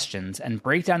money questions and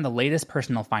break down the latest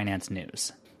personal finance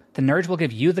news. The nerds will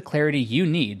give you the clarity you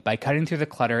need by cutting through the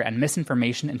clutter and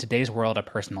misinformation in today's world of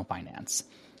personal finance.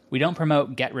 We don't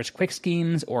promote get-rich-quick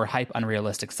schemes or hype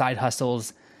unrealistic side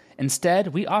hustles. Instead,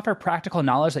 we offer practical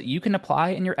knowledge that you can apply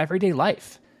in your everyday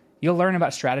life. You'll learn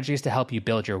about strategies to help you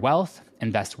build your wealth,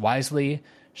 invest wisely,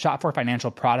 shop for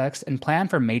financial products, and plan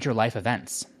for major life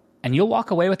events. And you'll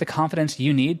walk away with the confidence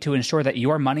you need to ensure that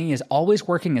your money is always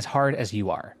working as hard as you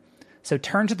are. So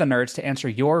turn to the nerds to answer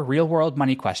your real-world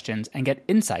money questions and get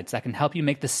insights that can help you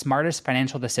make the smartest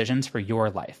financial decisions for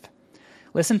your life.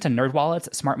 Listen to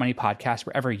NerdWallet's Smart Money Podcast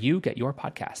wherever you get your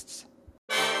podcasts.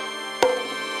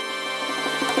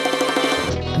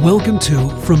 Welcome to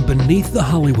From Beneath the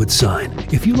Hollywood Sign.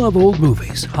 If you love old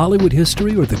movies, Hollywood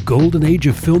history, or the golden age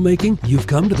of filmmaking, you've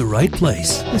come to the right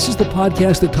place. This is the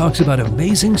podcast that talks about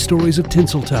amazing stories of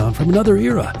Tinseltown from another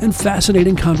era and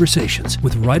fascinating conversations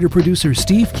with writer-producer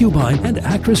Steve Cubine and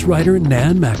actress-writer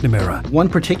Nan McNamara. One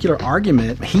particular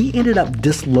argument, he ended up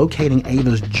dislocating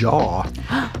Ava's jaw.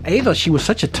 Ava, she was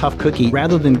such a tough cookie.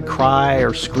 Rather than cry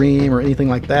or scream or anything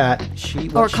like that,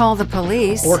 Or call the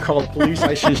police.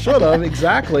 Like she should have,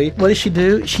 exactly. What does she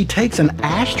do? She takes an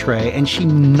ashtray and she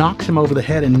knocks him over the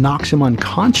head and knocks him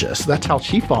unconscious. That's how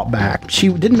she fought back. She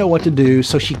didn't know what to do,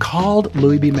 so she called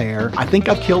Louis B. Mayer. I think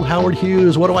I've killed Howard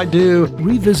Hughes. What do I do?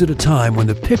 Revisit a time when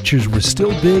the pictures were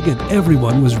still big and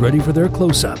everyone was ready for their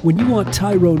close-up. When you want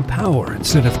Tyrone Power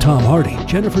instead of Tom Hardy,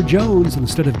 Jennifer Jones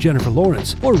instead of Jennifer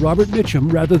Lawrence, or Robert Mitchum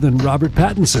rather than Robert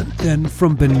Pattinson, then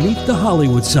From Beneath the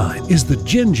Hollywood Sign is the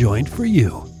gin joint for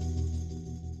you.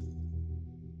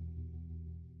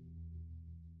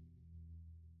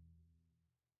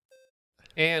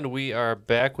 And we are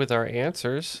back with our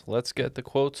answers. Let's get the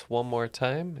quotes one more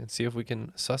time and see if we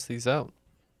can suss these out.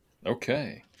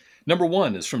 Okay. Number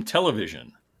 1 is from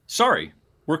television. Sorry,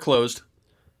 we're closed.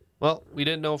 Well, we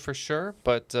didn't know for sure,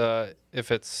 but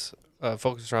if it's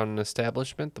focused around an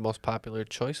establishment, the most popular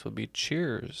choice would be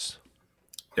Cheers.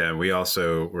 Yeah, we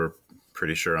also were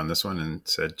pretty sure on this one and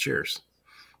said Cheers.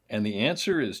 And the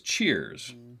answer is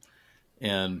Cheers.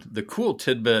 And the cool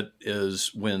tidbit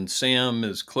is when Sam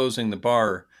is closing the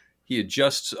bar, he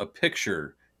adjusts a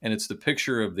picture, and it's the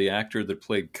picture of the actor that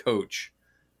played Coach.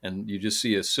 And you just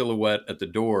see a silhouette at the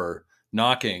door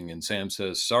knocking, and Sam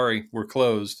says, sorry, we're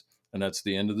closed. And that's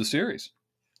the end of the series.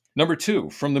 Number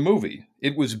 2, from the movie,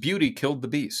 it was Beauty Killed the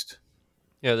Beast.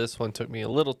 Yeah, this one took me a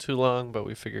little too long, but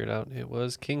we figured out it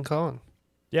was King Kong.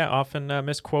 Yeah, often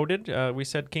misquoted. We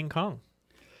said King Kong.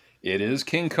 It is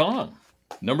King Kong.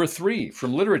 Number 3,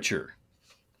 from literature.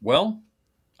 Well,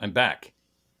 I'm back.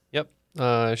 Yep.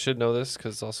 I should know this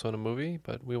because it's also in a movie,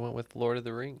 but we went with Lord of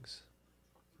the Rings.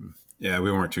 Yeah,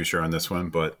 we weren't too sure on this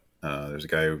one, but there's a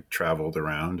guy who traveled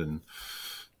around and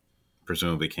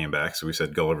presumably came back, so we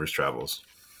said Gulliver's Travels.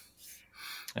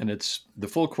 And it's the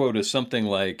full quote is something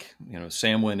like,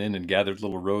 Sam went in and gathered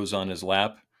little Rose on his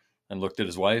lap and looked at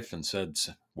his wife and said,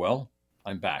 well,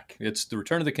 I'm back. It's The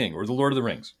Return of the King or The Lord of the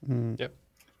Rings. Yep.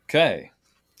 Okay.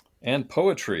 And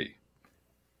poetry.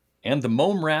 And the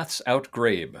Mome Raths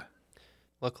outgrabe.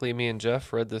 Luckily, me and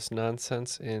Jeff read this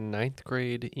nonsense in 9th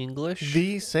grade English.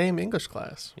 The same English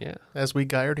class. Yeah. As we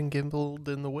gyred and gimbled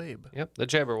in the Wabe. Yep, the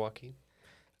Jabberwocky.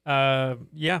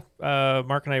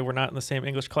 Mark and I were not in the same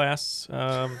English class,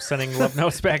 sending love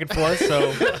notes back and forth,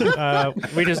 so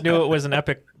we just knew it was an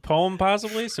epic poem,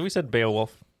 possibly, so we said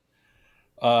Beowulf.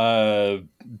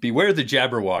 Beware the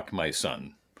Jabberwock, my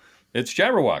son. It's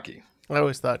Jabberwocky. I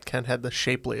always thought Ken had the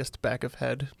shapeliest back of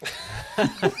head.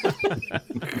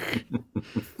 It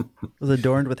was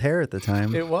adorned with hair at the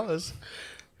time. It was.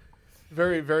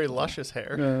 Very, very luscious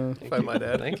hair, if I might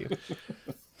add. Thank you.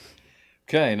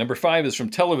 Okay, number 5 is from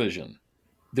television.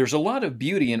 There's a lot of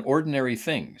beauty in ordinary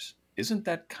things. Isn't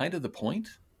that kind of the point?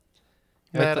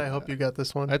 Matt, I hope you got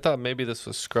this one. I thought maybe this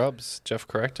was Scrubs. Jeff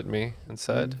corrected me and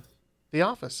said... The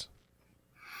Office.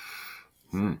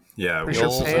 Yeah. Pretty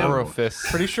sure orifice.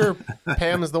 Pretty sure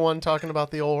Pam is the one talking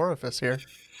about the old orifice here.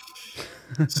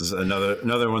 This is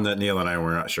another one that Neil and I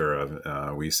were not sure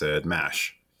of. We said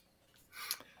MASH.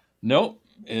 Nope,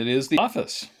 it is The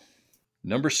Office.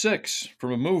 Number 6,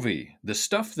 from a movie, The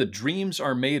Stuff That Dreams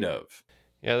Are Made Of.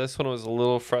 Yeah, this one was a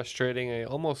little frustrating. I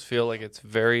almost feel like it's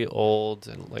very old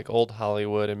and like old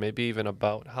Hollywood and maybe even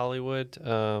about Hollywood.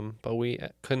 But we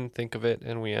couldn't think of it,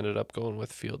 and we ended up going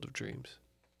with Field of Dreams.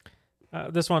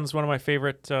 This one's one of my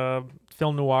favorite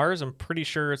film noirs. I'm pretty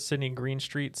sure Sidney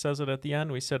Greenstreet says it at the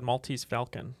end. We said Maltese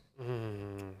Falcon.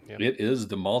 Yep. It is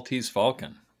The Maltese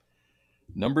Falcon.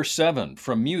 Number 7,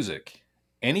 from music,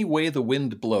 Any Way the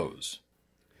Wind Blows.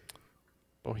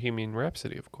 Bohemian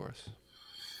Rhapsody, of course.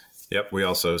 Yep, we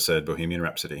also said Bohemian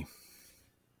Rhapsody.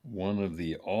 One of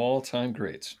the all-time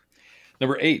greats.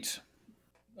 Number 8,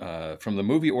 from the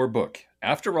movie or book,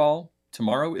 After All,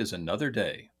 Tomorrow is Another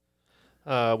Day.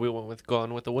 We went with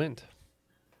Gone with the Wind.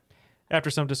 After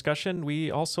some discussion, we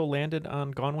also landed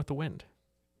on Gone with the Wind.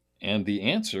 And the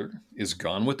answer is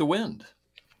Gone with the Wind.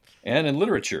 And in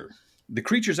literature, the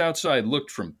creatures outside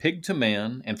looked from pig to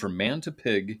man, and from man to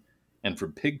pig, and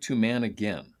from pig to man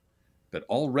again. But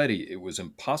already it was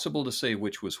impossible to say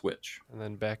which was which. And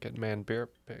then back at Man, Bear,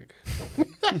 Pig.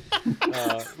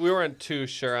 We weren't too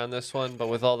sure on this one, but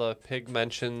with all the pig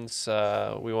mentions,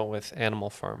 we went with Animal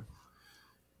Farm.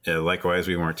 Yeah, likewise,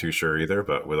 we weren't too sure either,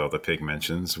 but with all the pig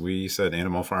mentions, we said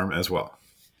Animal Farm as well.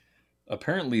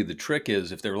 Apparently, the trick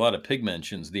is if there are a lot of pig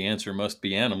mentions, the answer must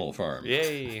be Animal Farm.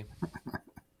 Yay!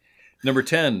 Number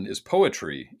 10 is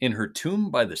poetry, In Her Tomb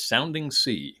by the Sounding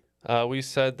Sea. We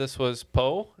said this was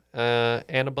Poe,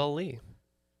 Annabelle Lee.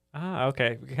 Ah,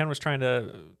 okay. Ken was trying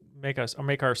to make our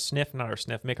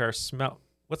smell.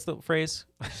 What's the phrase?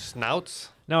 Snouts?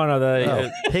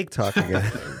 No, pig talk again.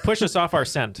 Push us off our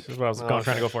scent is what I was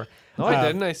trying to go for. No, I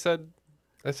didn't. I said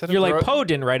you're like Poe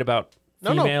didn't write about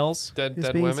females. Dead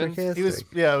women. He was,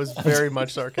 it was very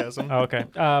much sarcasm. Oh, okay.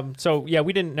 So yeah,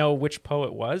 we didn't know which Poe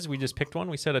it was. We just picked one.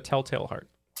 We said A Telltale Heart.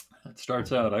 It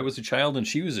starts out, I was a child and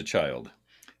she was a child.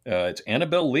 It's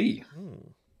Annabelle Lee.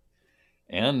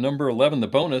 And number 11, the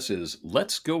bonus is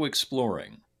Let's Go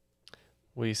Exploring.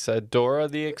 We said Dora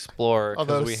the Explorer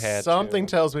because we had something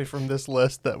tells me from this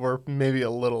list that we're maybe a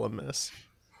little amiss.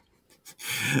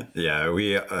 Yeah,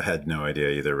 we had no idea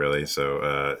either, really.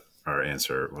 So our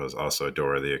answer was also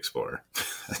Dora the Explorer.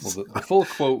 Well, the full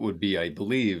quote would be, I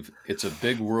believe, it's a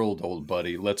big world, old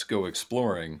buddy. Let's go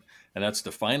exploring. And that's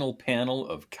the final panel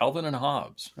of Calvin and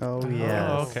Hobbes. Oh,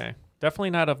 yeah. Oh, okay.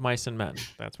 Definitely not of Mice and Men,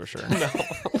 that's for sure.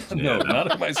 No,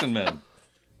 not of Mice and Men.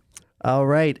 All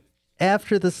right.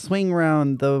 After the swing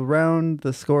round,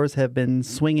 the scores have been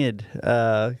swinged.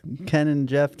 Ken and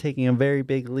Jeff taking a very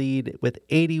big lead with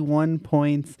 81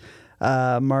 points.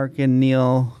 Mark and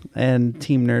Neil and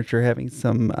Team Nurture having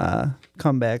some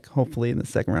comeback, hopefully, in the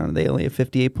second round. They only have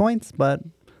 58 points, but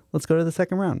let's go to the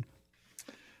second round.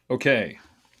 Okay.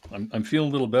 I'm feeling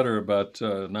a little better about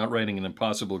not writing an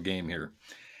impossible game here.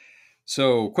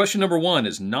 So, question number 1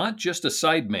 is not just a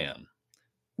sideman.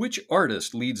 Which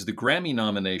artist leads the Grammy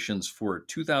nominations for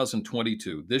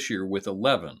 2022 this year with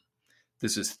 11?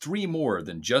 This is 3 more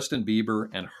than Justin Bieber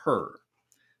and Her.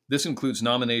 This includes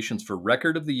nominations for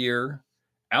Record of the Year,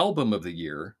 Album of the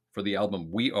Year for the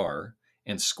album We Are,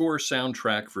 and Score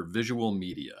Soundtrack for Visual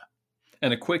Media.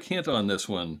 And a quick hint on this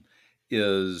one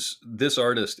is this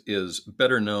artist is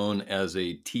better known as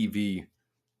a TV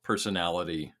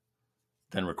personality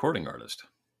than recording artist.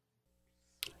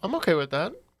 I'm okay with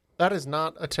that. That is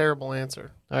not a terrible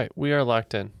answer. All right, we are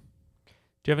locked in. Do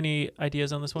you have any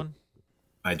ideas on this one?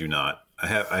 I do not. I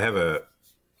have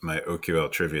my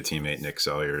OQL trivia teammate Nick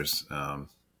Salyers.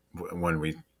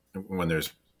 When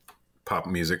there's pop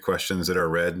music questions that are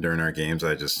read during our games,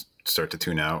 I just start to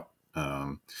tune out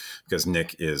because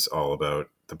Nick is all about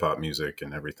the pop music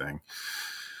and everything.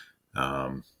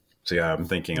 So yeah, I'm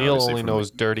thinking Neil only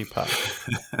knows dirty pop.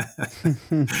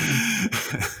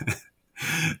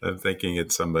 I'm thinking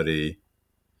it's somebody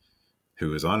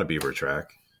who is on a Bieber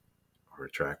track or a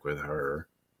track with her,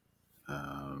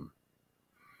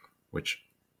 which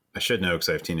I should know because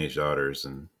I have teenage daughters,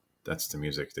 and that's the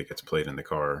music that gets played in the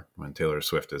car when Taylor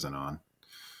Swift isn't on.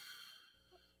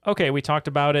 Okay, we talked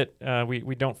about it.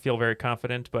 We don't feel very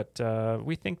confident, but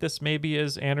we think this maybe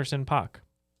is Anderson .Paak.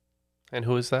 And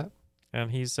who is that?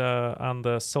 And he's on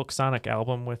the Silk Sonic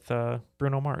album with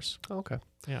Bruno Mars. Oh, okay.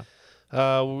 Yeah.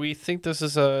 We think this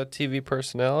is a TV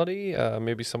personality,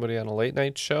 maybe somebody on a late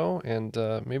night show, and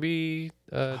maybe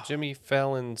Jimmy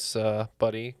Fallon's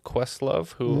buddy,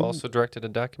 Questlove, who also directed a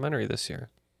documentary this year.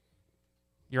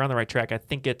 You're on the right track. I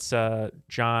think it's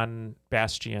John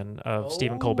Bastian of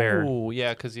Stephen Colbert. Oh,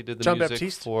 yeah, because he did the John music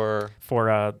Baptiste? for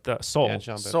the Soul. Yeah,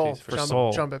 John Soul. Baptiste. For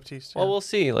Soul. John Baptiste. Well, we'll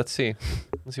see. Let's see.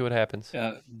 Let's see what happens.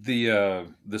 The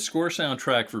score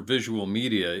soundtrack for visual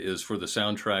media is for the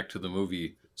soundtrack to the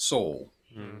movie Soul,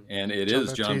 and it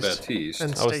is John Baptiste.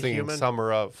 And I was Stay thinking Human.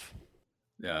 Summer of.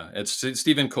 Yeah, it's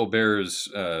Stephen Colbert's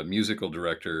musical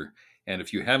director, and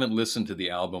if you haven't listened to the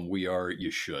album We Are,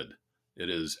 you should. It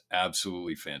is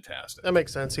absolutely fantastic. That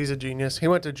makes sense. He's a genius. He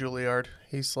went to Juilliard.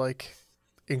 He's like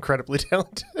incredibly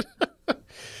talented.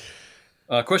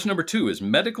 Question number 2 is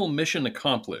medical mission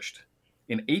accomplished.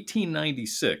 In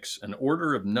 1896, an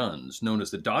order of nuns known as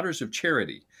the Daughters of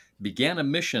Charity began a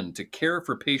mission to care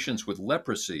for patients with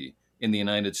leprosy in the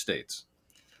United States.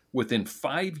 Within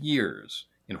 5 years,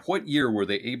 in what year were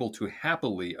they able to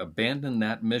happily abandon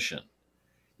that mission?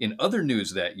 In other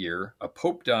news that year, a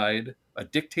pope died, a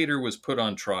dictator was put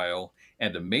on trial,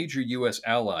 and a major U.S.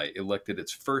 ally elected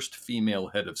its first female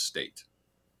head of state.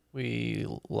 We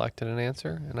elected an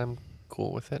answer, and I'm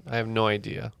cool with it. I have no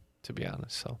idea, to be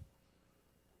honest, so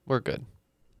we're good.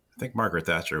 I think Margaret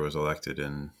Thatcher was elected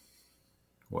in,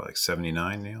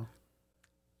 79, Neil?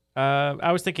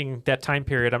 I was thinking that time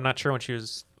period. I'm not sure when she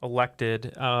was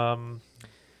elected.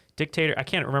 Dictator. I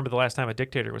can't remember the last time a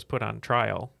dictator was put on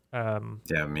trial.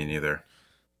 Yeah, me neither.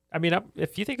 I mean,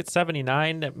 if you think it's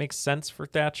 79, that makes sense for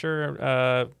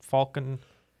Thatcher. Falcon,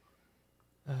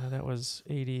 that was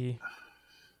 80.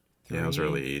 Yeah, it was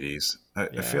early 80s.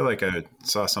 I feel like I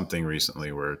saw something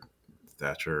recently where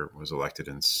Thatcher was elected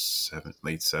in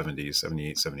late 70s,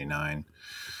 78, 79.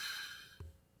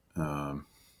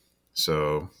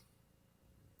 So,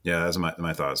 yeah, that's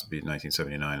my thoughts would be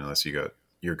 1979, unless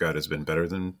your gut has been better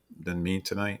than me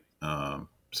tonight.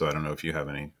 So I don't know if you have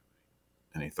any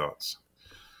thoughts.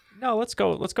 No, let's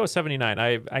go 79.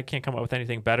 I can't come up with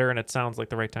anything better, and it sounds like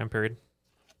the right time period.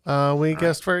 We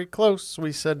guessed very close.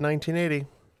 We said 1980.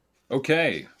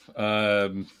 Okay.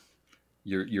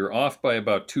 You're off by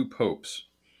about 2 popes.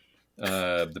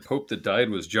 The pope that died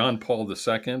was John Paul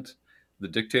II. The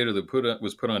dictator that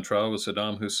was put on trial was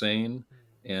Saddam Hussein.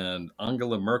 And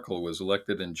Angela Merkel was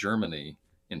elected in Germany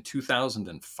in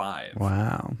 2005.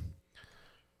 Wow.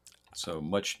 So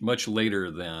much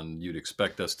later than you'd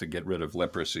expect us to get rid of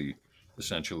leprosy,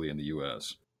 essentially, in the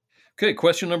U.S. Okay,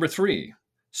 question number 3.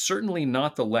 Certainly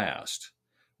not the last.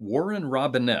 Warren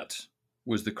Robinett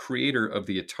was the creator of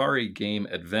the Atari game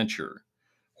Adventure.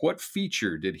 What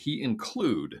feature did he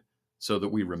include so that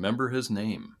we remember his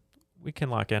name? We can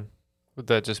lock in. Would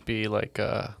that just be like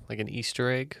an Easter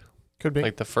egg? Could be.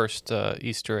 Like the first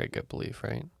Easter egg, I believe,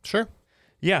 right? Sure.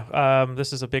 Yeah,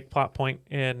 this is a big plot point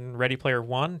in Ready Player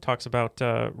One. Talks about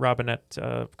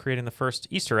Robinett creating the first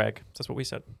Easter egg. That's what we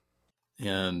said.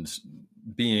 And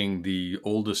being the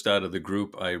oldest out of the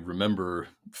group, I remember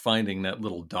finding that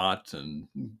little dot and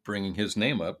bringing his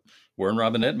name up. Warren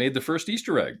Robinett made the first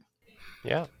Easter egg.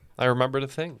 Yeah, I remembered a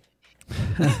thing.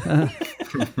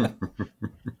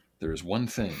 There's one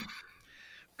thing.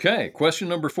 Okay, question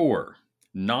number 4.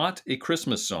 Not a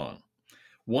Christmas song.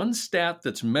 One stat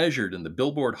that's measured in the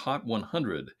Billboard Hot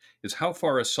 100 is how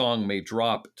far a song may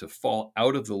drop to fall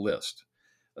out of the list.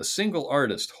 A single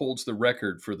artist holds the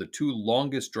record for the 2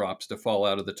 longest drops to fall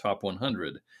out of the top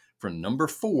 100, from number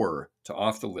 4 to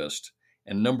off the list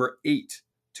and number 8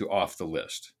 to off the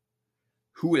list.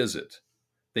 Who is it?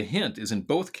 The hint is in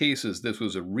both cases this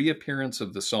was a reappearance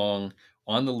of the song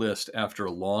on the list after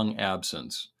a long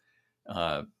absence.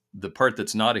 The part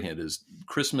that's not a hint is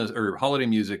Christmas or holiday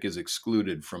music is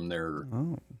excluded from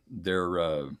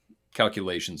their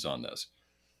calculations on this.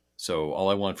 So All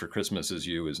I Want for Christmas Is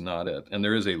You is not it. And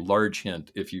there is a large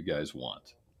hint if you guys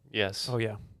want. Yes. Oh,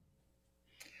 yeah.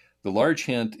 The large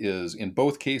hint is in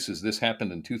both cases, this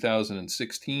happened in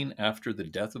 2016 after the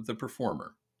death of the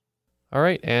performer. All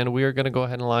right, and we are going to go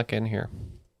ahead and lock in here.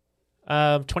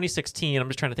 2016. I'm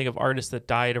just trying to think of artists that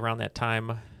died around that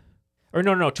time. Or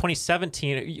no,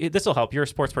 2017. This will help. You're a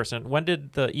sports person. When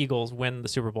did the Eagles win the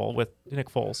Super Bowl with Nick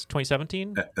Foles?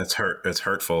 2017? It's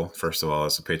hurtful, first of all,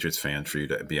 as a Patriots fan, for you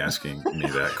to be asking me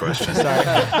that question.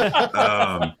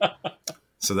 Sorry.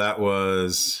 So that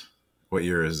was, what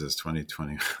year is this?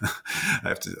 2020.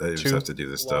 I just have to do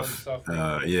this stuff.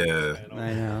 Yeah.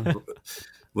 I know.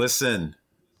 Listen,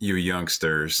 you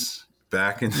youngsters.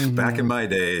 Back in my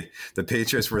day, the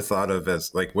Patriots were thought of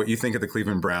as like what you think of the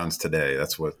Cleveland Browns today.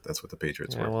 That's what the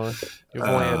Patriots were. Well, you've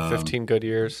only had 15 good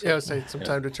years. Yeah, I would say some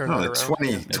time to turn that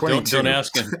around. 22. Don't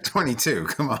ask him. 22.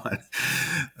 Come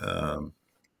on.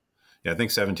 I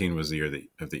think 17 was the year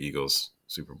of the Eagles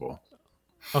Super Bowl.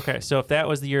 Okay, so if that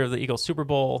was the year of the Eagles Super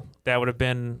Bowl, that would have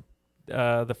been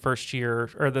the first year,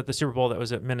 or the Super Bowl that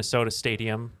was at Minnesota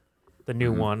Stadium. The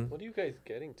new one. What are you guys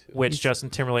getting to? Which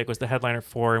Justin Timberlake was the headliner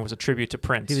for, and was a tribute to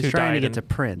Prince. He was trying to get to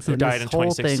Prince. Who died in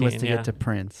 2016. The whole thing was to get to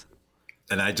Prince.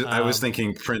 And I was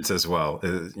thinking Prince as well.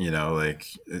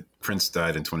 Prince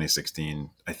died in 2016.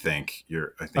 I think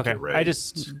you're right.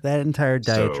 That entire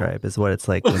diatribe is what it's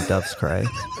like when doves cry.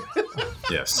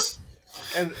 Yes.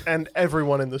 And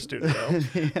everyone in the studio.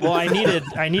 Well, I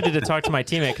needed to talk to my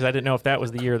teammate because I didn't know if that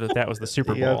was the year that was the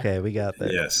Super Bowl. Okay, we got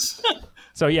that. Yes.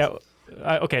 So yeah.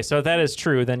 Okay, so if that is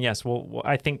true, then yes. Well,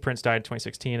 I think Prince died in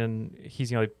 2016, and he's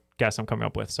the only guess I'm coming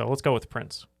up with. So let's go with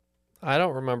Prince. I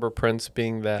don't remember Prince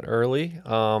being that early.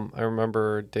 I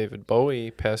remember David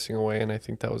Bowie passing away, and I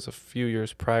think that was a few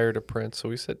years prior to Prince. So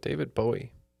we said David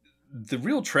Bowie. The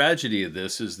real tragedy of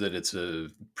this is that it's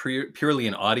purely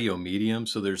an audio medium,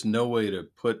 so there's no way to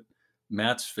put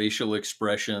Matt's facial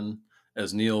expression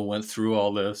as Neil went through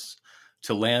all this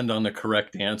to land on the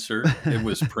correct answer. It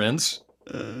was Prince.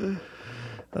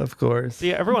 Of course.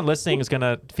 Yeah, everyone listening is going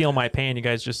to feel my pain. You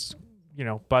guys just,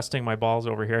 busting my balls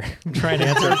over here. I'm trying to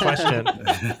answer a question.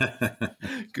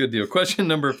 Good deal. Question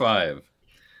number 5.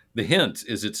 The hint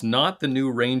is it's not the new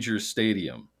Rangers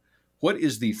Stadium. What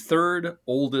is the third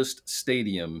oldest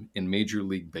stadium in Major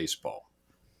League Baseball?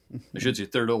 I should say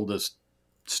third oldest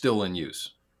still in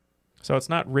use. So it's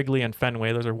not Wrigley and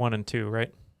Fenway. Those are 1 and 2,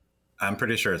 right? I'm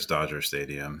pretty sure it's Dodger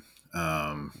Stadium.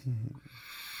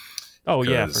 Oh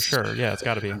yeah, for sure. Yeah, it's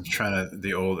got to be. I'm trying to.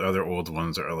 The other old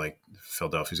ones are like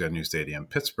Philadelphia's got a new stadium,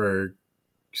 Pittsburgh,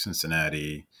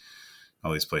 Cincinnati,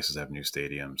 all these places have new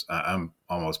stadiums. I'm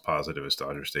almost positive it's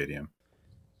Dodger Stadium.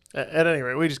 At any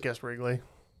rate, we just guessed Wrigley.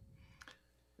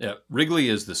 Yeah, Wrigley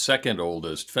is the second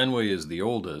oldest. Fenway is the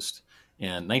oldest,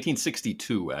 and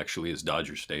 1962 actually is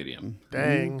Dodger Stadium.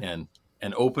 Dang.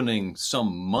 And opening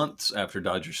some months after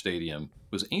Dodger Stadium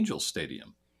was Angels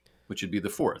Stadium, which would be the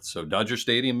fourth. So Dodger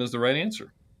Stadium is the right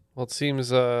answer. Well, it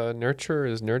seems Nurture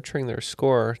is nurturing their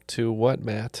score to what,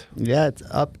 Matt? Yeah, it's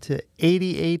up to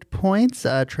 88 points,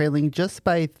 trailing just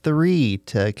by 3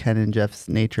 to Ken and Jeff's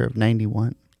Nature of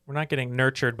 91. We're not getting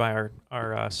nurtured by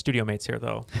our studio mates here,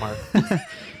 though, Mark.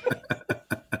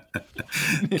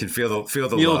 You can feel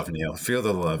the love, Neil. Feel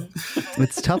the love.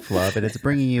 It's tough love, and it's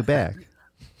bringing you back.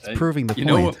 It's proving the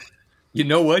point. You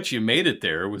know what? You made it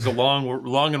there. It was a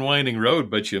long and winding road,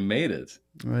 but you made it.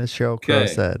 As Sheryl Crow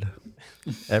said,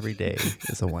 every day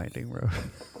is a winding road.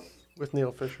 With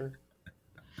Neil Fisher.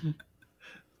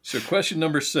 So question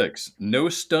number 6. No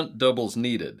stunt doubles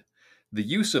needed. The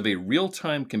use of a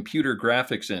real-time computer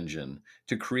graphics engine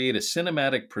to create a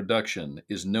cinematic production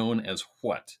is known as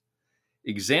what?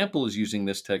 Examples using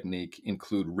this technique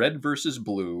include Red vs.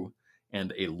 Blue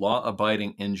and A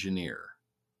Law-Abiding Engineer.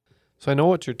 So I know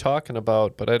what you're talking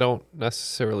about, but I don't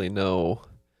necessarily know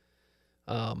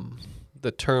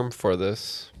the term for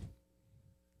this.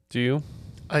 Do you?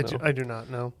 I do not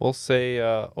know. We'll say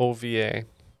OVA,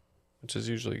 which is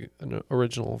usually an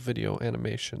original video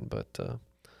animation, but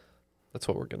that's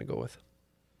what we're going to go with.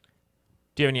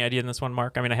 Do you have any idea in this one,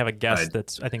 Mark? I mean, I have a guess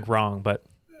that's, I think, wrong, but...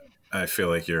 I feel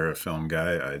like you're a film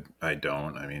guy. I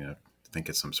don't. I mean, I think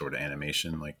it's some sort of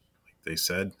animation, like they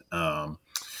said. But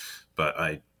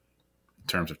in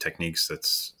terms of techniques,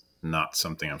 that's not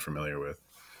something I'm familiar with.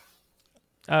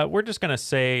 We're just going to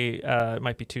say, it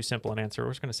might be too simple an answer.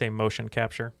 We're just going to say motion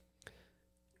capture.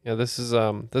 Yeah, this is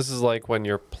like when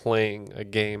you're playing a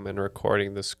game and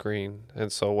recording the screen,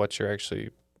 and so what you're actually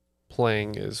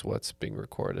playing is what's being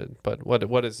recorded. But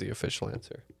what is the official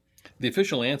answer? The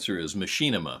official answer is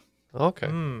machinima. Okay.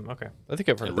 Okay. I think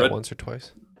I've heard that once or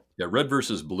twice. Yeah, Red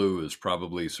versus Blue is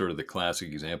probably sort of the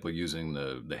classic example using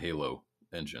the Halo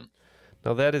engine.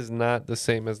 Now, that is not the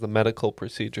same as the medical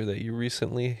procedure that you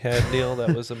recently had, Neil.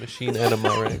 That was a machine enema,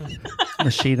 right?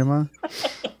 Machinima?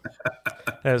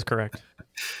 That is correct.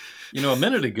 You know, a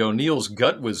minute ago, Neil's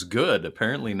gut was good.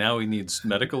 Apparently now he needs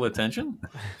medical attention.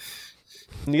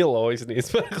 Neil always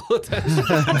needs medical attention.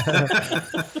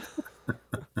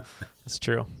 That's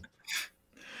true.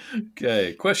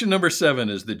 Okay, question number 7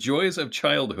 is the joys of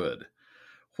childhood.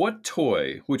 What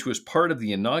toy, which was part of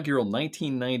the inaugural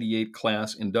 1998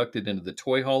 class inducted into the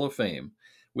Toy Hall of Fame,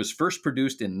 was first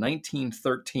produced in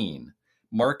 1913,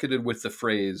 marketed with the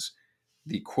phrase,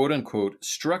 the quote-unquote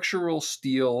structural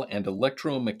steel and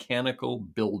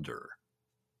electromechanical builder?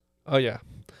 Oh, yeah.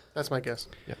 That's my guess.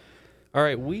 Yeah. All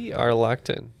right, we are locked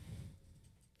in.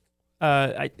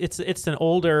 It's an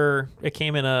older, it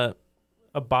came in a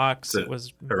box. It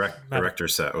was Erector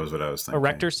set was what I was thinking.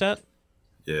 Erector set?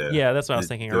 Yeah, that's what I was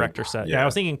thinking. Erector set. Yeah, I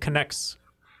was thinking Connects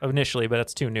initially, but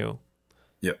that's too new.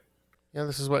 Yep. Yeah,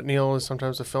 this is what Neil is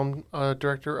sometimes a film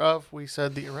director of. We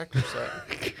said the Erector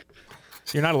set.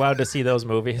 You're not allowed to see those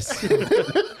movies.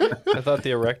 I thought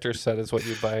the Erector set is what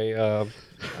you buy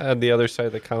on the other side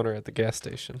of the counter at the gas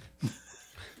station.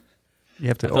 You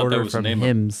have to order from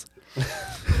Hims.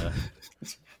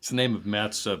 It's the name of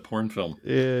Matt's porn film.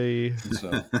 Yay.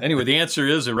 So, anyway, the answer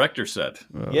is Erector set.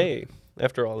 Yay.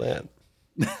 After all that.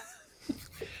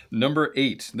 Number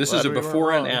 8. This is a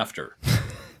before and after.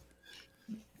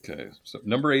 Okay, so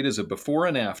number 8 is a before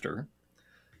and after.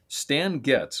 Stan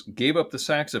Getz gave up the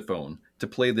saxophone to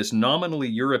play this nominally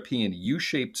European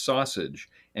U-shaped sausage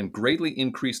and greatly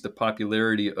increased the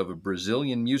popularity of a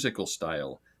Brazilian musical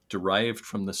style derived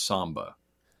from the samba.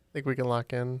 I think we can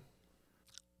lock in.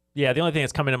 Yeah, the only thing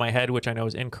that's coming to my head, which I know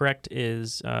is incorrect,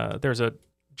 is there's a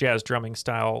jazz drumming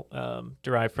style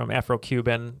derived from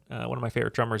Afro-Cuban. One of my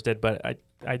favorite drummers did, but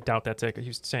I doubt that's it. He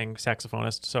was saying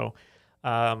saxophonist. So,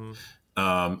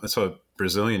 that's what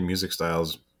Brazilian music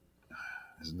styles.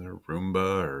 Isn't there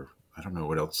rumba or I don't know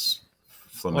what else?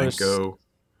 Flamenco.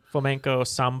 Flamenco,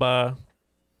 samba,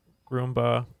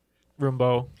 rumba,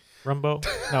 rumbo.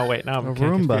 No, wait, now I'm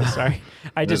confused. Sorry,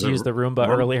 I just used the rumba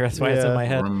earlier. That's why it's in my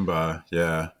head. Rumba,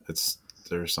 yeah,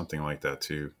 there's something like that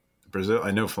too. Brazil, I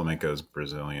know flamenco is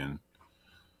Brazilian.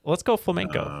 Let's go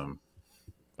flamenco.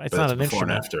 It's not an before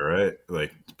instrument. and after, right?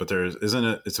 Like, but isn't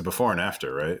it? It's a before and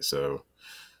after, right? So,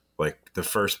 like, the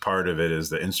first part of it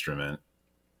is the instrument,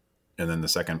 and then the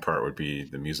second part would be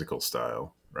the musical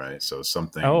style, right? So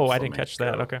something. Oh, I didn't catch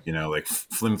that. Okay. You know, like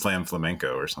flim flam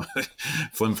flamenco or something.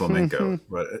 Flim flamenco.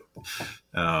 But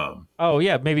oh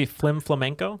yeah, maybe flim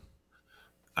flamenco.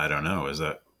 I don't know. Is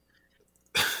that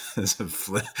is a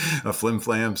flim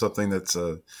flam something that's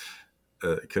it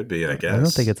could be? I guess. I don't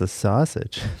think it's a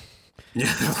sausage.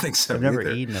 Yeah, I don't think so. I've never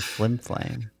eaten a flim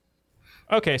flam.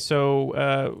 Okay,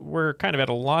 so we're kind of at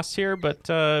a loss here, but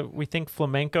we think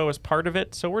flamenco is part of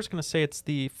it, so we're just going to say it's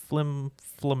the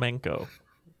flamenco.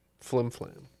 Flim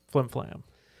flam. Flim flam.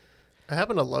 I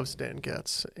happen to love Stan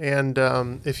Getz, and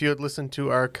if you had listened to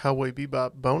our Cowboy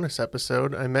Bebop bonus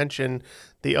episode, I mentioned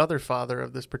the other father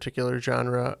of this particular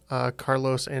genre,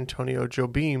 Carlos Antonio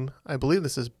Jobim. I believe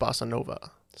this is bossa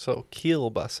nova. So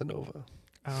Kiel bossa nova.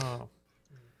 Oh.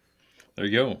 There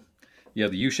you go. Yeah,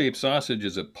 the U-shaped sausage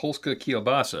is a Polska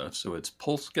kielbasa, so it's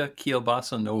Polska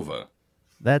kielbasa nova.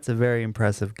 That's a very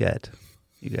impressive get,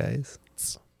 you guys.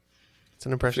 It's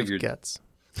an impressive Getz.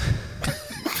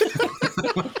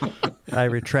 I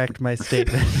retract my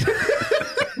statement.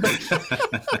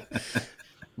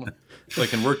 So I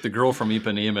can work the girl from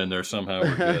Ipanema in there somehow.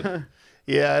 We're good.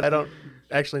 Yeah, I don't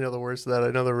actually know the words to that.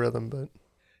 I know the rhythm, but...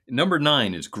 Number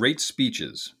 9 is great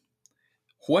speeches.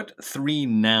 What 3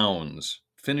 nouns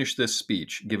finished this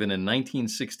speech given in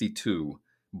 1962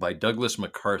 by Douglas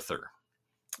MacArthur?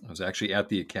 I was actually at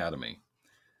the Academy.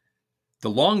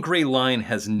 The long gray line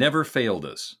has never failed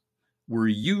us. Were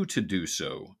you to do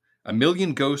so, a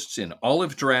million ghosts in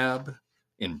olive drab,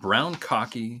 in brown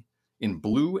khaki, in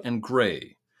blue and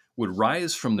gray would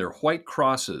rise from their white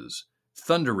crosses,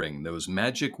 thundering those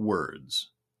magic words.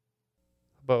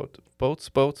 Boats.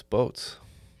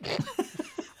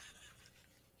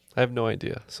 I have no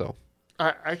idea, so...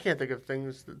 I can't think of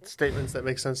statements that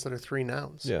make sense that are 3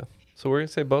 nouns. Yeah. So we're going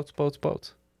to say boats.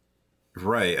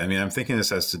 Right. I mean, I'm thinking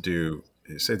this has to do,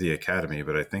 you say the Academy,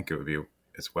 but I think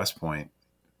it's West Point.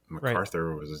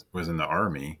 MacArthur was in the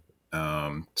Army.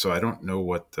 So I don't know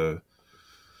what the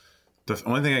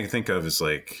only thing I can think of is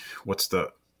like, what's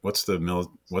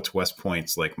West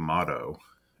Point's like motto,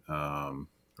 or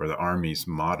the Army's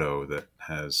motto that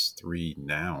has 3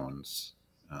 nouns.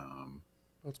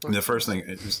 The first thing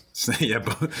is, I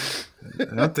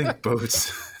don't think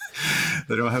boats,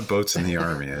 they don't have boats in the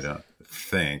Army. I don't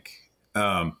think,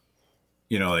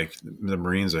 like the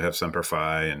Marines, they have Semper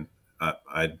Fi, and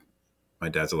my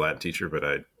dad's a Latin teacher, but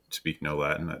I speak no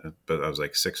Latin, but I was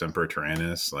like Sic Semper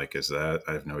Tyrannis. Like, is that,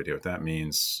 I have no idea what that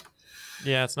means.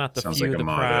 Yeah. It's not the Sounds few, like a the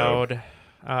motto. proud.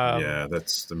 Yeah,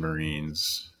 that's the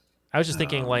Marines. I was just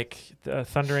thinking like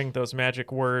thundering those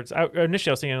magic words.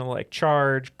 Initially, I was thinking like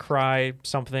charge, cry,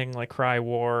 something like cry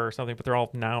war or something, but they're all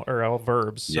noun or all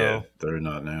verbs. So. Yeah, they're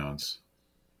not nouns.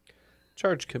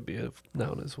 Charge could be a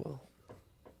noun as well.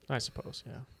 I suppose,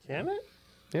 yeah. Can it?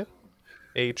 Yeah.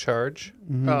 A charge.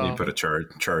 Mm-hmm. Oh. You put a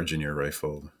charge in your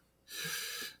rifle.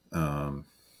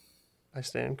 I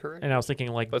stand correct. And I was thinking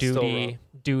like but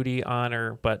duty,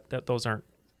 honor, but those aren't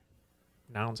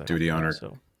nouns. Duty, honor,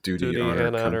 so. Duty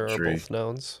and honor are both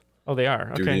nouns. Oh, they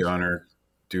are. Okay.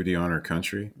 Duty, honor,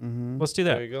 country. Mm-hmm. Let's do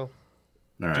that. There you go.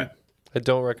 All right. I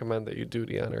don't recommend that you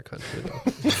duty honor country though.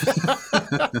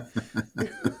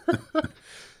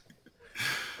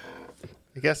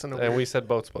 I guess and we said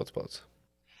boats.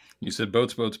 You said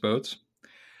boats.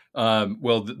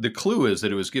 Well, the clue is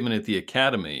that it was given at the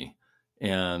academy,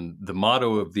 and the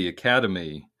motto of the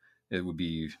academy, it would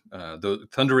be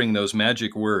thundering those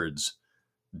magic words: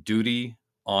 duty,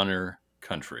 honor,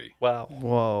 country. Wow!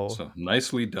 Whoa! So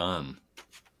nicely done.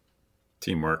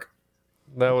 Teamwork.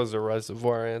 That was a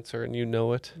reservoir answer, and you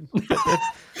know it.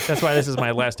 That's why this is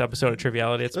my last episode of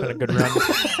Triviality. It's been a good run.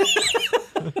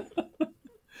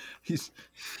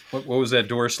 What was that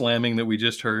door slamming that we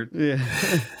just heard? Yeah.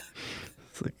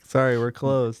 It's like, sorry, we're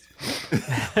closed.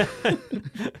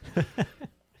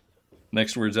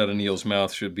 Next words out of Neil's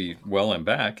mouth should be, well, I'm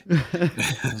back.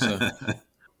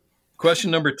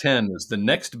 Question number 10 is the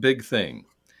next big thing.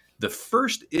 The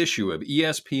first issue of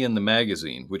ESPN the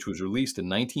magazine, which was released in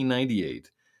 1998,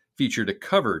 featured a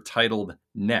cover titled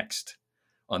Next.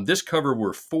 On this cover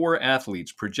were 4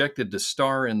 athletes projected to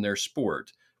star in their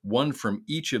sport, one from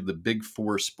each of the big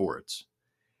 4 sports.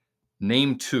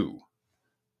 Name 2.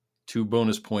 2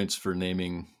 bonus points for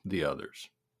naming the others.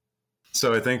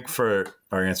 So I think for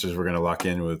our answers, we're going to lock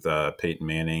in with Peyton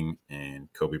Manning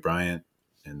and Kobe Bryant.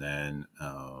 And then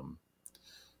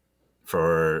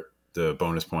for the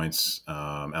bonus points,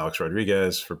 Alex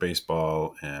Rodriguez for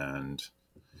baseball. And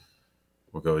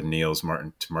we'll go with Neil's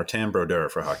Martin Brodeur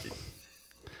for hockey.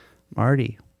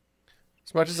 Marty.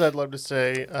 As much as I'd love to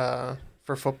say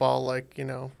for football, like,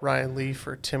 Ryan Leaf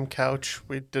or Tim Couch,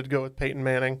 we did go with Peyton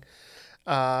Manning.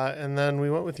 And then we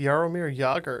went with Jaromir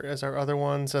Jagr as our other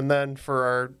ones. And then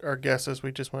for our guesses,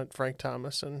 we just went Frank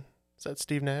Thomas. And is that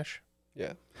Steve Nash?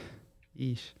 Yeah.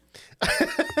 Yeesh.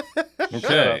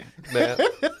 Okay. Man.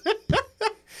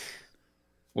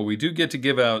 Well, we do get to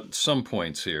give out some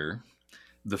points here.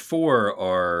 The 4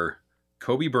 are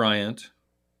Kobe Bryant,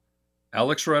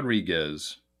 Alex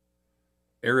Rodriguez,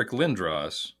 Eric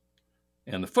Lindros,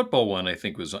 and the football one I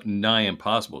think was nigh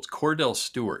impossible. It's Cordell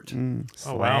Stewart.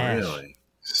 Oh, wow. Really?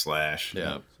 Slash.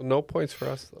 Yeah. So no points for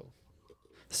us, though.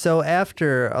 So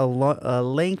after a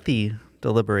lengthy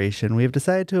deliberation, we have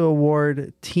decided to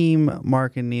award Team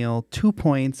Mark and Neil 2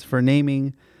 points for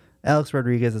naming Alex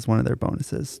Rodriguez as one of their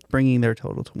bonuses, bringing their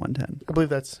total to 110. I believe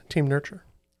that's Team Nurture.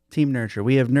 Team Nurture.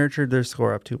 We have nurtured their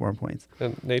score up 2 more points.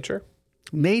 And Nature?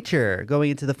 Nature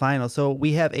going into the final. So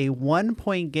we have a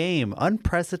 1-point game,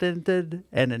 unprecedented,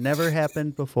 and it never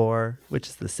happened before, which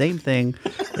is the same thing.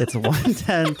 It's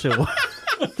 110 to 1.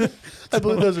 I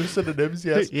believe those are synonyms,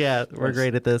 yes. Yeah, we're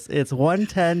great at this. It's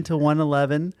 110 to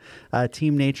 111.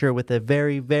 Team Nature with a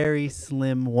very, very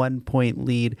slim 1-point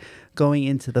lead going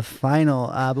into the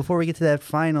final. Before we get to that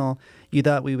final, you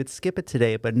thought we would skip it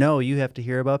today, but no, you have to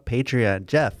hear about Patreon.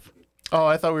 Jeff. Oh,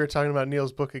 I thought we were talking about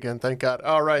Neil's book again. Thank God.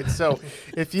 All right. So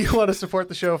if you want to support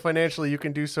the show financially, you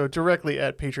can do so directly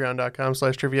at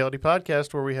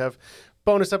patreon.com/trivialitypodcast, where we have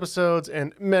bonus episodes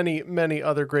and many, many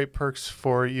other great perks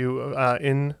for you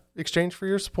in exchange for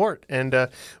your support. And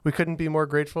we couldn't be more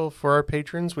grateful for our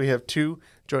patrons. We have 2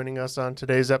 joining us on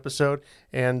today's episode,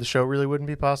 and the show really wouldn't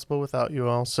be possible without you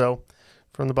all. So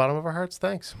from the bottom of our hearts,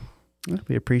 thanks.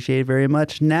 We appreciate it very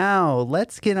much. Now,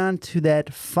 let's get on to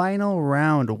that final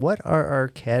round. What are our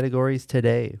categories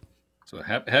today? So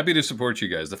happy to support you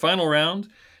guys. The final round,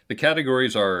 the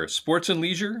categories are sports and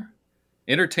leisure,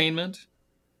 entertainment,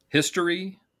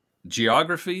 history,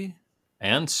 geography,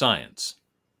 and science.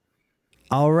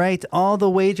 All right. All the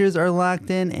wagers are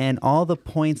locked in, and all the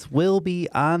points will be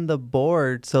on the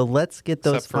board. So let's get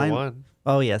those Except for one.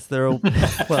 Oh, yes. There are,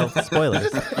 well,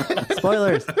 spoilers.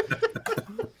 Spoilers.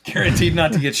 Guaranteed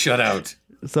not to get shut out.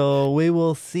 So we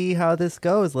will see how this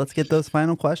goes. Let's get those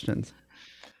final questions.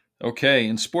 Okay,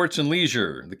 in sports and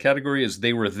leisure, the category is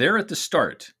they were there at the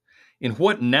start. In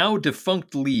what now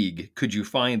defunct league could you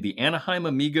find the Anaheim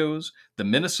Amigos, the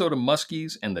Minnesota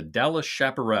Muskies, and the Dallas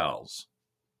Chaparrals?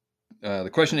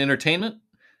 The question entertainment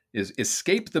is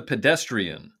Escape the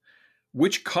Pedestrian.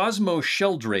 Which Cosmo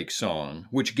Sheldrake song,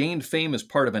 which gained fame as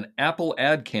part of an Apple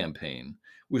ad campaign,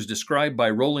 was described by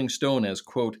Rolling Stone as,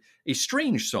 quote, a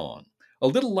strange song, a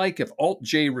little like if Alt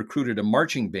J recruited a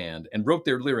marching band and wrote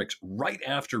their lyrics right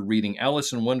after reading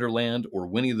Alice in Wonderland or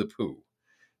Winnie the Pooh.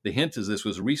 The hint is this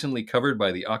was recently covered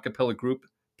by the a cappella group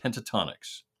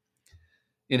Pentatonix.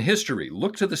 In history,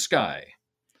 look to the sky.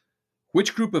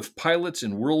 Which group of pilots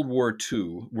in World War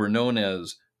II were known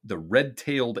as the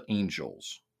Red-Tailed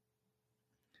Angels?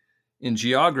 In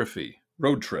geography,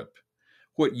 road trip.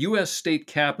 What U.S. state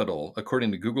capital,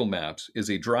 according to Google Maps, is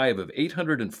a drive of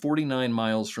 849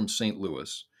 miles from St.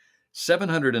 Louis,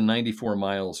 794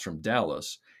 miles from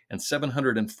Dallas, and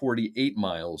 748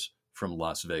 miles from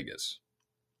Las Vegas?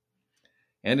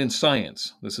 And in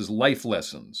science, this is life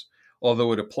lessons.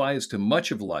 Although it applies to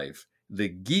much of life, the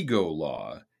GIGO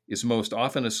law is most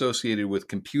often associated with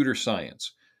computer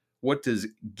science. What does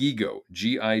GIGO,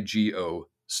 G-I-G-O,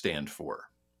 stand for?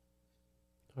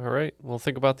 All right, we'll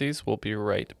think about these. We'll be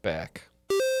right back.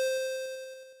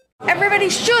 Everybody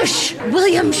shush!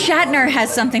 William Shatner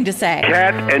has something to say.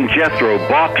 Cat and Jethro,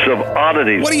 box of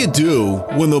oddities. What do you do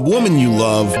when the woman you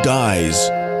love dies?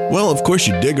 Well, of course,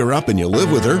 you dig her up and you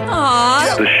live with her.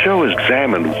 Aww. The show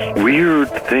examines weird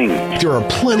things. There are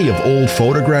plenty of old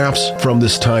photographs from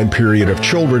this time period of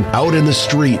children out in the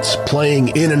streets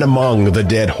playing in and among the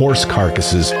dead horse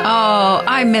carcasses. Oh,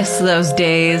 I miss those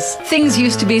days. Things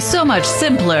used to be so much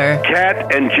simpler.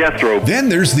 Cat and Jethro. Then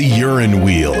there's the urine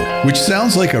wheel, which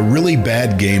sounds like a really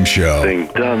bad game show.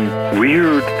 They've done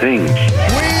weird things.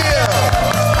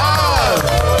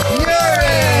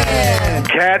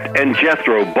 Cat and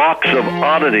Jethro, box of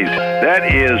oddities.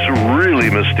 That is really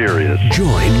mysterious.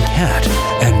 Join Cat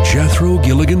and Jethro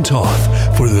Gilligan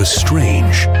Toth for the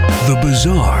strange, the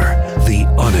bizarre, the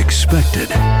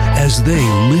unexpected, as they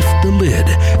lift the lid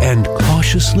and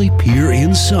cautiously peer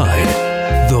inside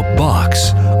the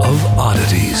Box of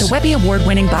Oddities. The Webby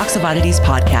Award-winning Box of Oddities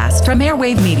podcast from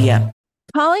Airwave Media.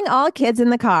 Calling all kids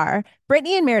in the car.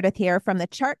 Brittany and Meredith here from the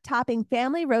chart-topping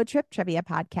Family Road Trip Trivia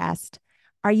podcast.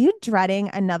 Are you dreading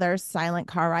another silent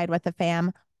car ride with the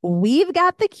fam? We've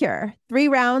got the cure. 3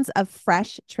 rounds of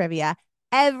fresh trivia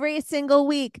every single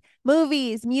week.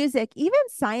 Movies, music, even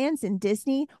science and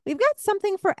Disney. We've got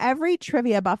something for every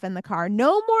trivia buff in the car.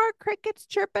 No more crickets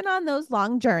chirping on those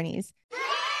long journeys.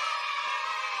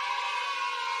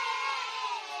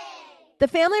 The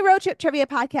Family Road Trip Trivia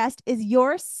podcast is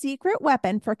your secret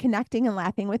weapon for connecting and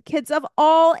laughing with kids of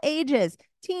all ages.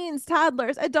 Teens,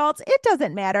 toddlers, adults, it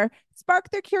doesn't matter. Spark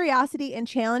their curiosity and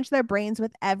challenge their brains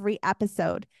with every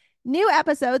episode. New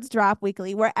episodes drop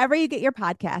weekly wherever you get your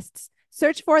podcasts.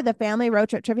 Search for the Family Road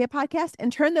Trip Trivia podcast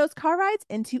and turn those car rides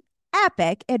into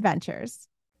epic adventures.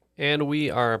 And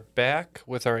we are back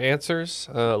with our answers.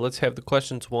 Let's have the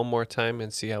questions one more time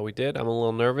and see how we did. I'm a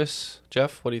little nervous.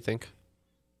 Jeff, what do you think?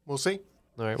 We'll see.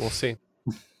 All right, we'll see.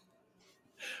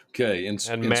 Okay, in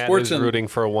Matt sports is rooting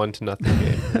for a 1-0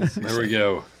 game. There we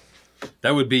go.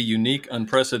 That would be unique,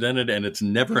 unprecedented, and it's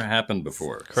never happened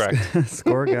before. Correct.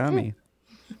 Scoregami.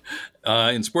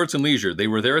 In sports and leisure, they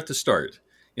were there at the start.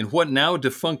 In what now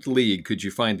defunct league could you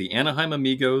find the Anaheim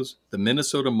Amigos, the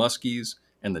Minnesota Muskies,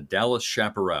 and the Dallas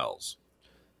Chaparrals?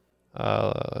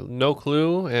 No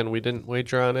clue, and we didn't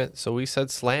wager on it, so we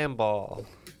said slam ball.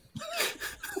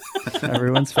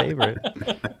 Everyone's favorite.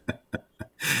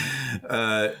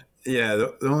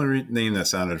 The only name that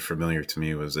sounded familiar to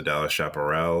me was the Dallas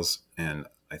Chaparrals, and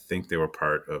I think they were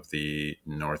part of the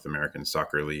North American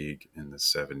Soccer League in the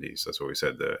 70s. That's what we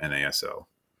said, the NASL,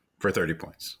 for 30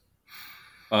 points.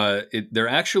 They're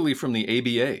actually from the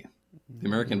ABA, the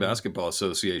American Basketball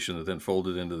Association, that then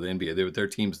folded into the NBA. They're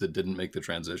teams that didn't make the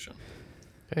transition.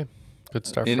 Okay, good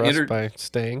start for us by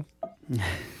staying.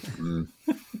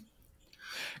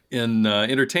 In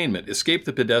entertainment, Escape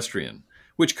the Pedestrian,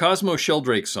 which Cosmo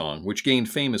Sheldrake song, which gained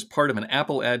fame as part of an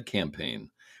Apple ad campaign,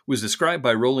 was described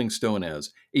by Rolling Stone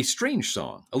as a strange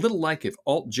song, a little like if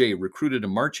Alt J recruited a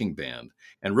marching band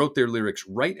and wrote their lyrics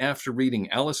right after reading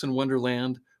Alice in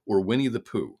Wonderland or Winnie the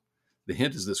Pooh. The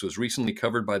hint is this was recently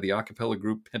covered by the a cappella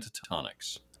group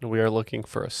Pentatonix. We are looking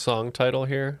for a song title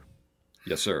here.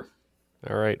 Yes, sir.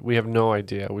 All right. We have no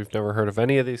idea. We've never heard of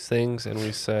any of these things, and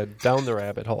we said down the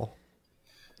rabbit hole.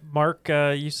 Mark,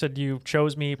 you said you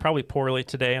chose me probably poorly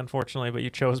today, unfortunately, but you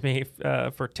chose me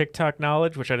for TikTok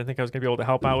knowledge, which I didn't think I was going to be able to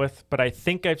help out with. But I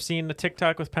think I've seen the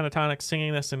TikTok with Pentatonix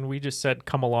singing this, and we just said,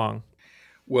 come along.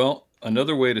 Well,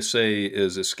 another way to say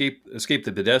is escape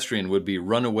the pedestrian would be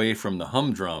run away from the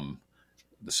humdrum.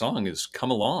 The song is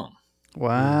Come Along.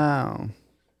 Wow.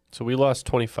 So we lost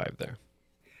 25 there.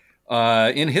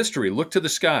 In history, look to the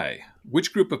sky.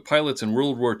 Which group of pilots in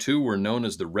World War II were known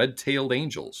as the Red-Tailed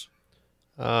Angels?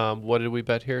 What did we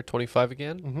bet here? 25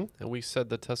 again? Mm-hmm. And we said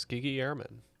the Tuskegee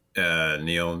Airmen.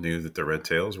 Neil knew that the Red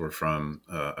Tails were from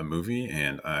a movie,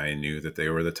 and I knew that they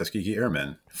were the Tuskegee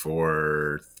Airmen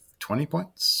for 20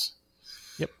 points.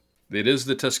 Yep. It is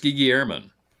the Tuskegee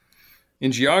Airmen.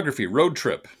 In geography, road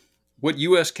trip. What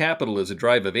U.S. capital is a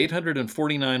drive of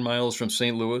 849 miles from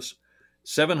St. Louis,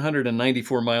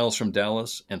 794 miles from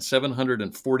Dallas, and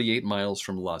 748 miles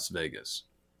from Las Vegas?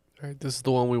 All right, this is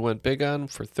the one we went big on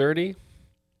for 30.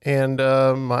 And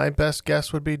my best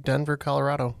guess would be Denver,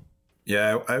 Colorado.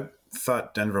 Yeah, I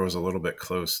thought Denver was a little bit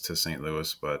close to St.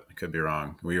 Louis, but I could be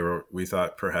wrong. We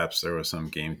thought perhaps there was some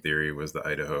game theory was the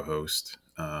Idaho host.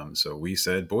 So we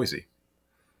said Boise.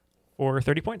 For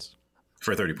 30 points.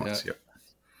 For 30 points, yeah. Yep.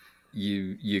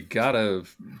 You gotta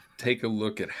take a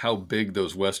look at how big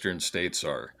those western states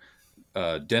are.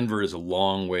 Denver is a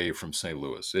long way from St.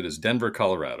 Louis. It is Denver,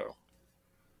 Colorado.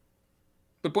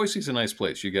 But Boise's a nice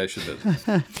place. You guys should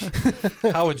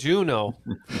visit. How would you know?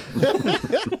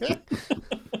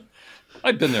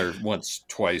 I've been there once,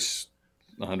 twice,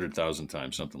 100,000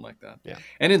 times, something like that. Yeah.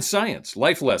 And in science,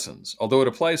 life lessons. Although it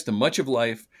applies to much of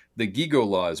life, the GIGO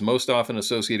law is most often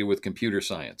associated with computer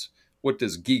science. What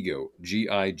does GIGO,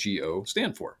 G-I-G-O,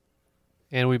 stand for?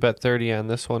 And we bet 30 on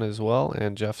this one as well.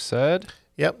 And Jeff said...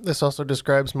 Yep, this also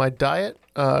describes my diet.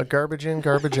 Garbage in,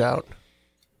 garbage out.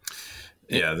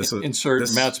 Yeah,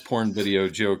 insert Matt's porn video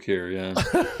joke here. Yeah.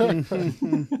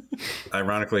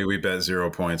 Ironically, we bet 0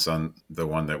 points on the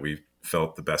one that we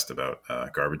felt the best about.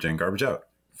 Garbage in, garbage out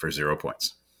for 0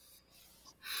 points.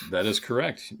 That is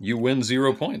correct. You win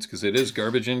 0 points because it is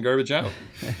garbage in, garbage out.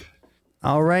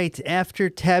 All right.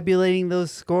 After tabulating those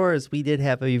scores, we did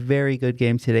have a very good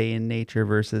game today in nature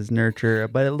versus nurture,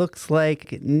 but it looks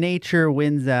like nature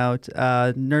wins out.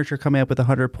 Nurture coming up with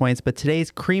 100 points, but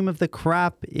today's cream of the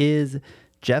crop is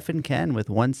Jeff and Ken with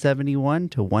 171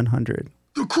 to 100.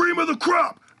 The cream of the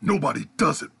crop. Nobody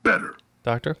does it better.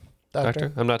 Doctor?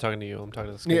 I'm not talking to you. I'm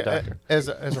talking to the doctor. As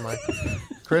am I.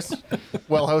 Chris,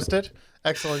 well hosted.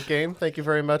 Excellent game. Thank you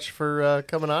very much for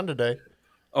coming on today.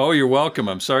 Oh, you're welcome.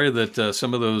 I'm sorry that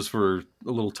some of those were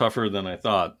a little tougher than I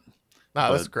thought.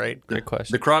 No, that's great. Great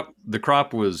question. The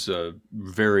crop was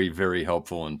very, very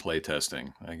helpful in play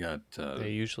testing. I got.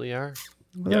 They usually are.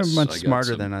 Well, they're much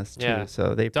smarter than us too,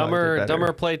 so they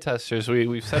dumber play testers.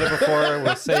 We've said it before.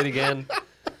 We'll say it again.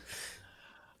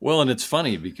 Well, and it's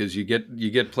funny because you get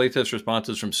playtest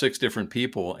responses from 6 different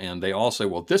people, and they all say,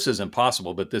 "Well, this is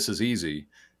impossible, but this is easy."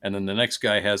 And then the next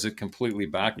guy has it completely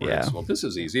backwards. Yeah. Well, this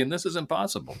is easy, and this is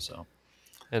impossible. So,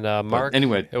 and Mark,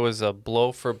 anyway, it was a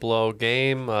blow for blow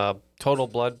game, total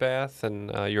bloodbath,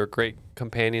 and you're a great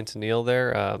companion to Neil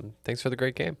there. Thanks for the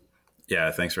great game.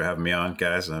 Yeah, thanks for having me on,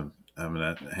 guys. I'm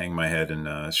going to hang my head in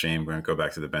shame. I'm going to go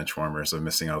back to the bench warmers. I'm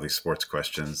missing all these sports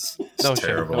questions. It's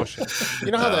terrible. Shame.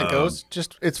 You know how that goes?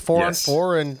 Just it's 4 on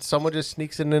 4, and someone just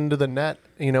sneaks it into the net,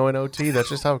 in OT. That's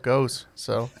just how it goes.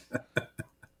 So...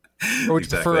 Or would you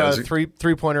prefer a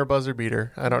three-pointer buzzer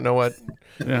beater? I don't know what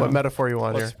metaphor you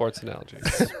want here. Sports analogy?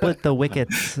 Split the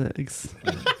wickets.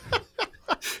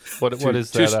 What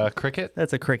is that? Cricket?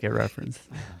 That's a cricket reference.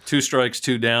 2 strikes,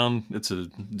 2 down.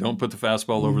 Don't put the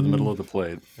fastball over the middle of the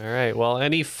plate. All right. Well,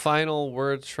 any final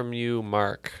words from you,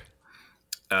 Mark?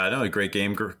 No, a great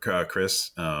game,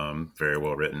 Chris. Very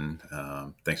well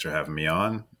written. Thanks for having me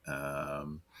on.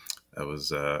 That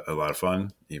was a lot of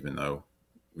fun, even though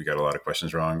we got a lot of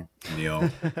questions wrong, Neil.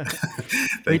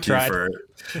 Thank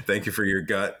you for your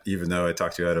gut, even though I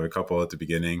talked you out of a couple at the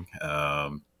beginning.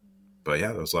 But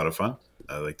yeah, that was a lot of fun.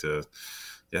 I'd like to,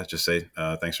 just say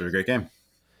thanks for a great game.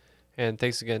 And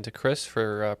thanks again to Chris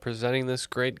for presenting this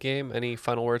great game. Any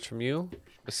final words from you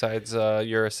besides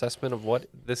your assessment of what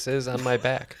this is on my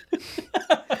back?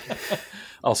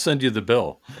 I'll send you the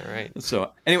bill. All right.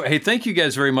 So anyway, hey, thank you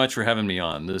guys very much for having me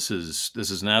on. This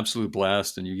is an absolute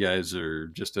blast, and you guys are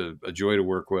just a joy to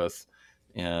work with.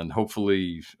 And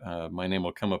hopefully, my name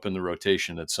will come up in the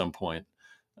rotation at some point.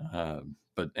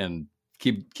 But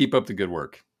keep up the good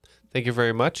work. Thank you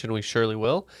very much, and we surely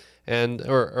will, and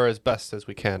or as best as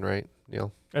we can, right,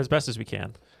 Neil? As best as we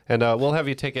can. And we'll have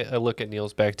you take a look at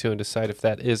Neil's back too and decide if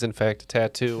that is in fact a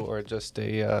tattoo or just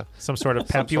a some sort of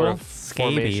papule,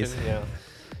 scabies. Yeah.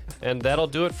 And that'll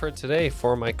do it for today.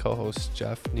 For my co-hosts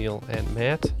Jeff, Neil, and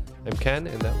Matt, I'm Ken,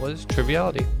 and that was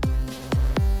Triviality.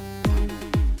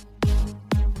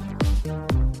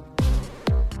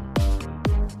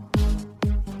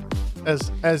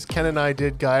 As Ken and I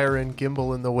did Geyer and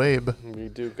Gimbal in the Wabe. We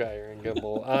do Geyer and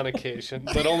Gimbal on occasion,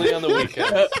 but only on the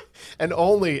weekends. And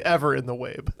only ever in the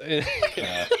Wabe.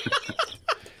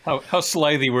 How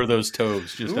slithy were those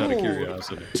toves, just out of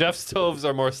curiosity? Jeff's toves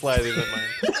are more slithy than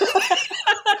mine.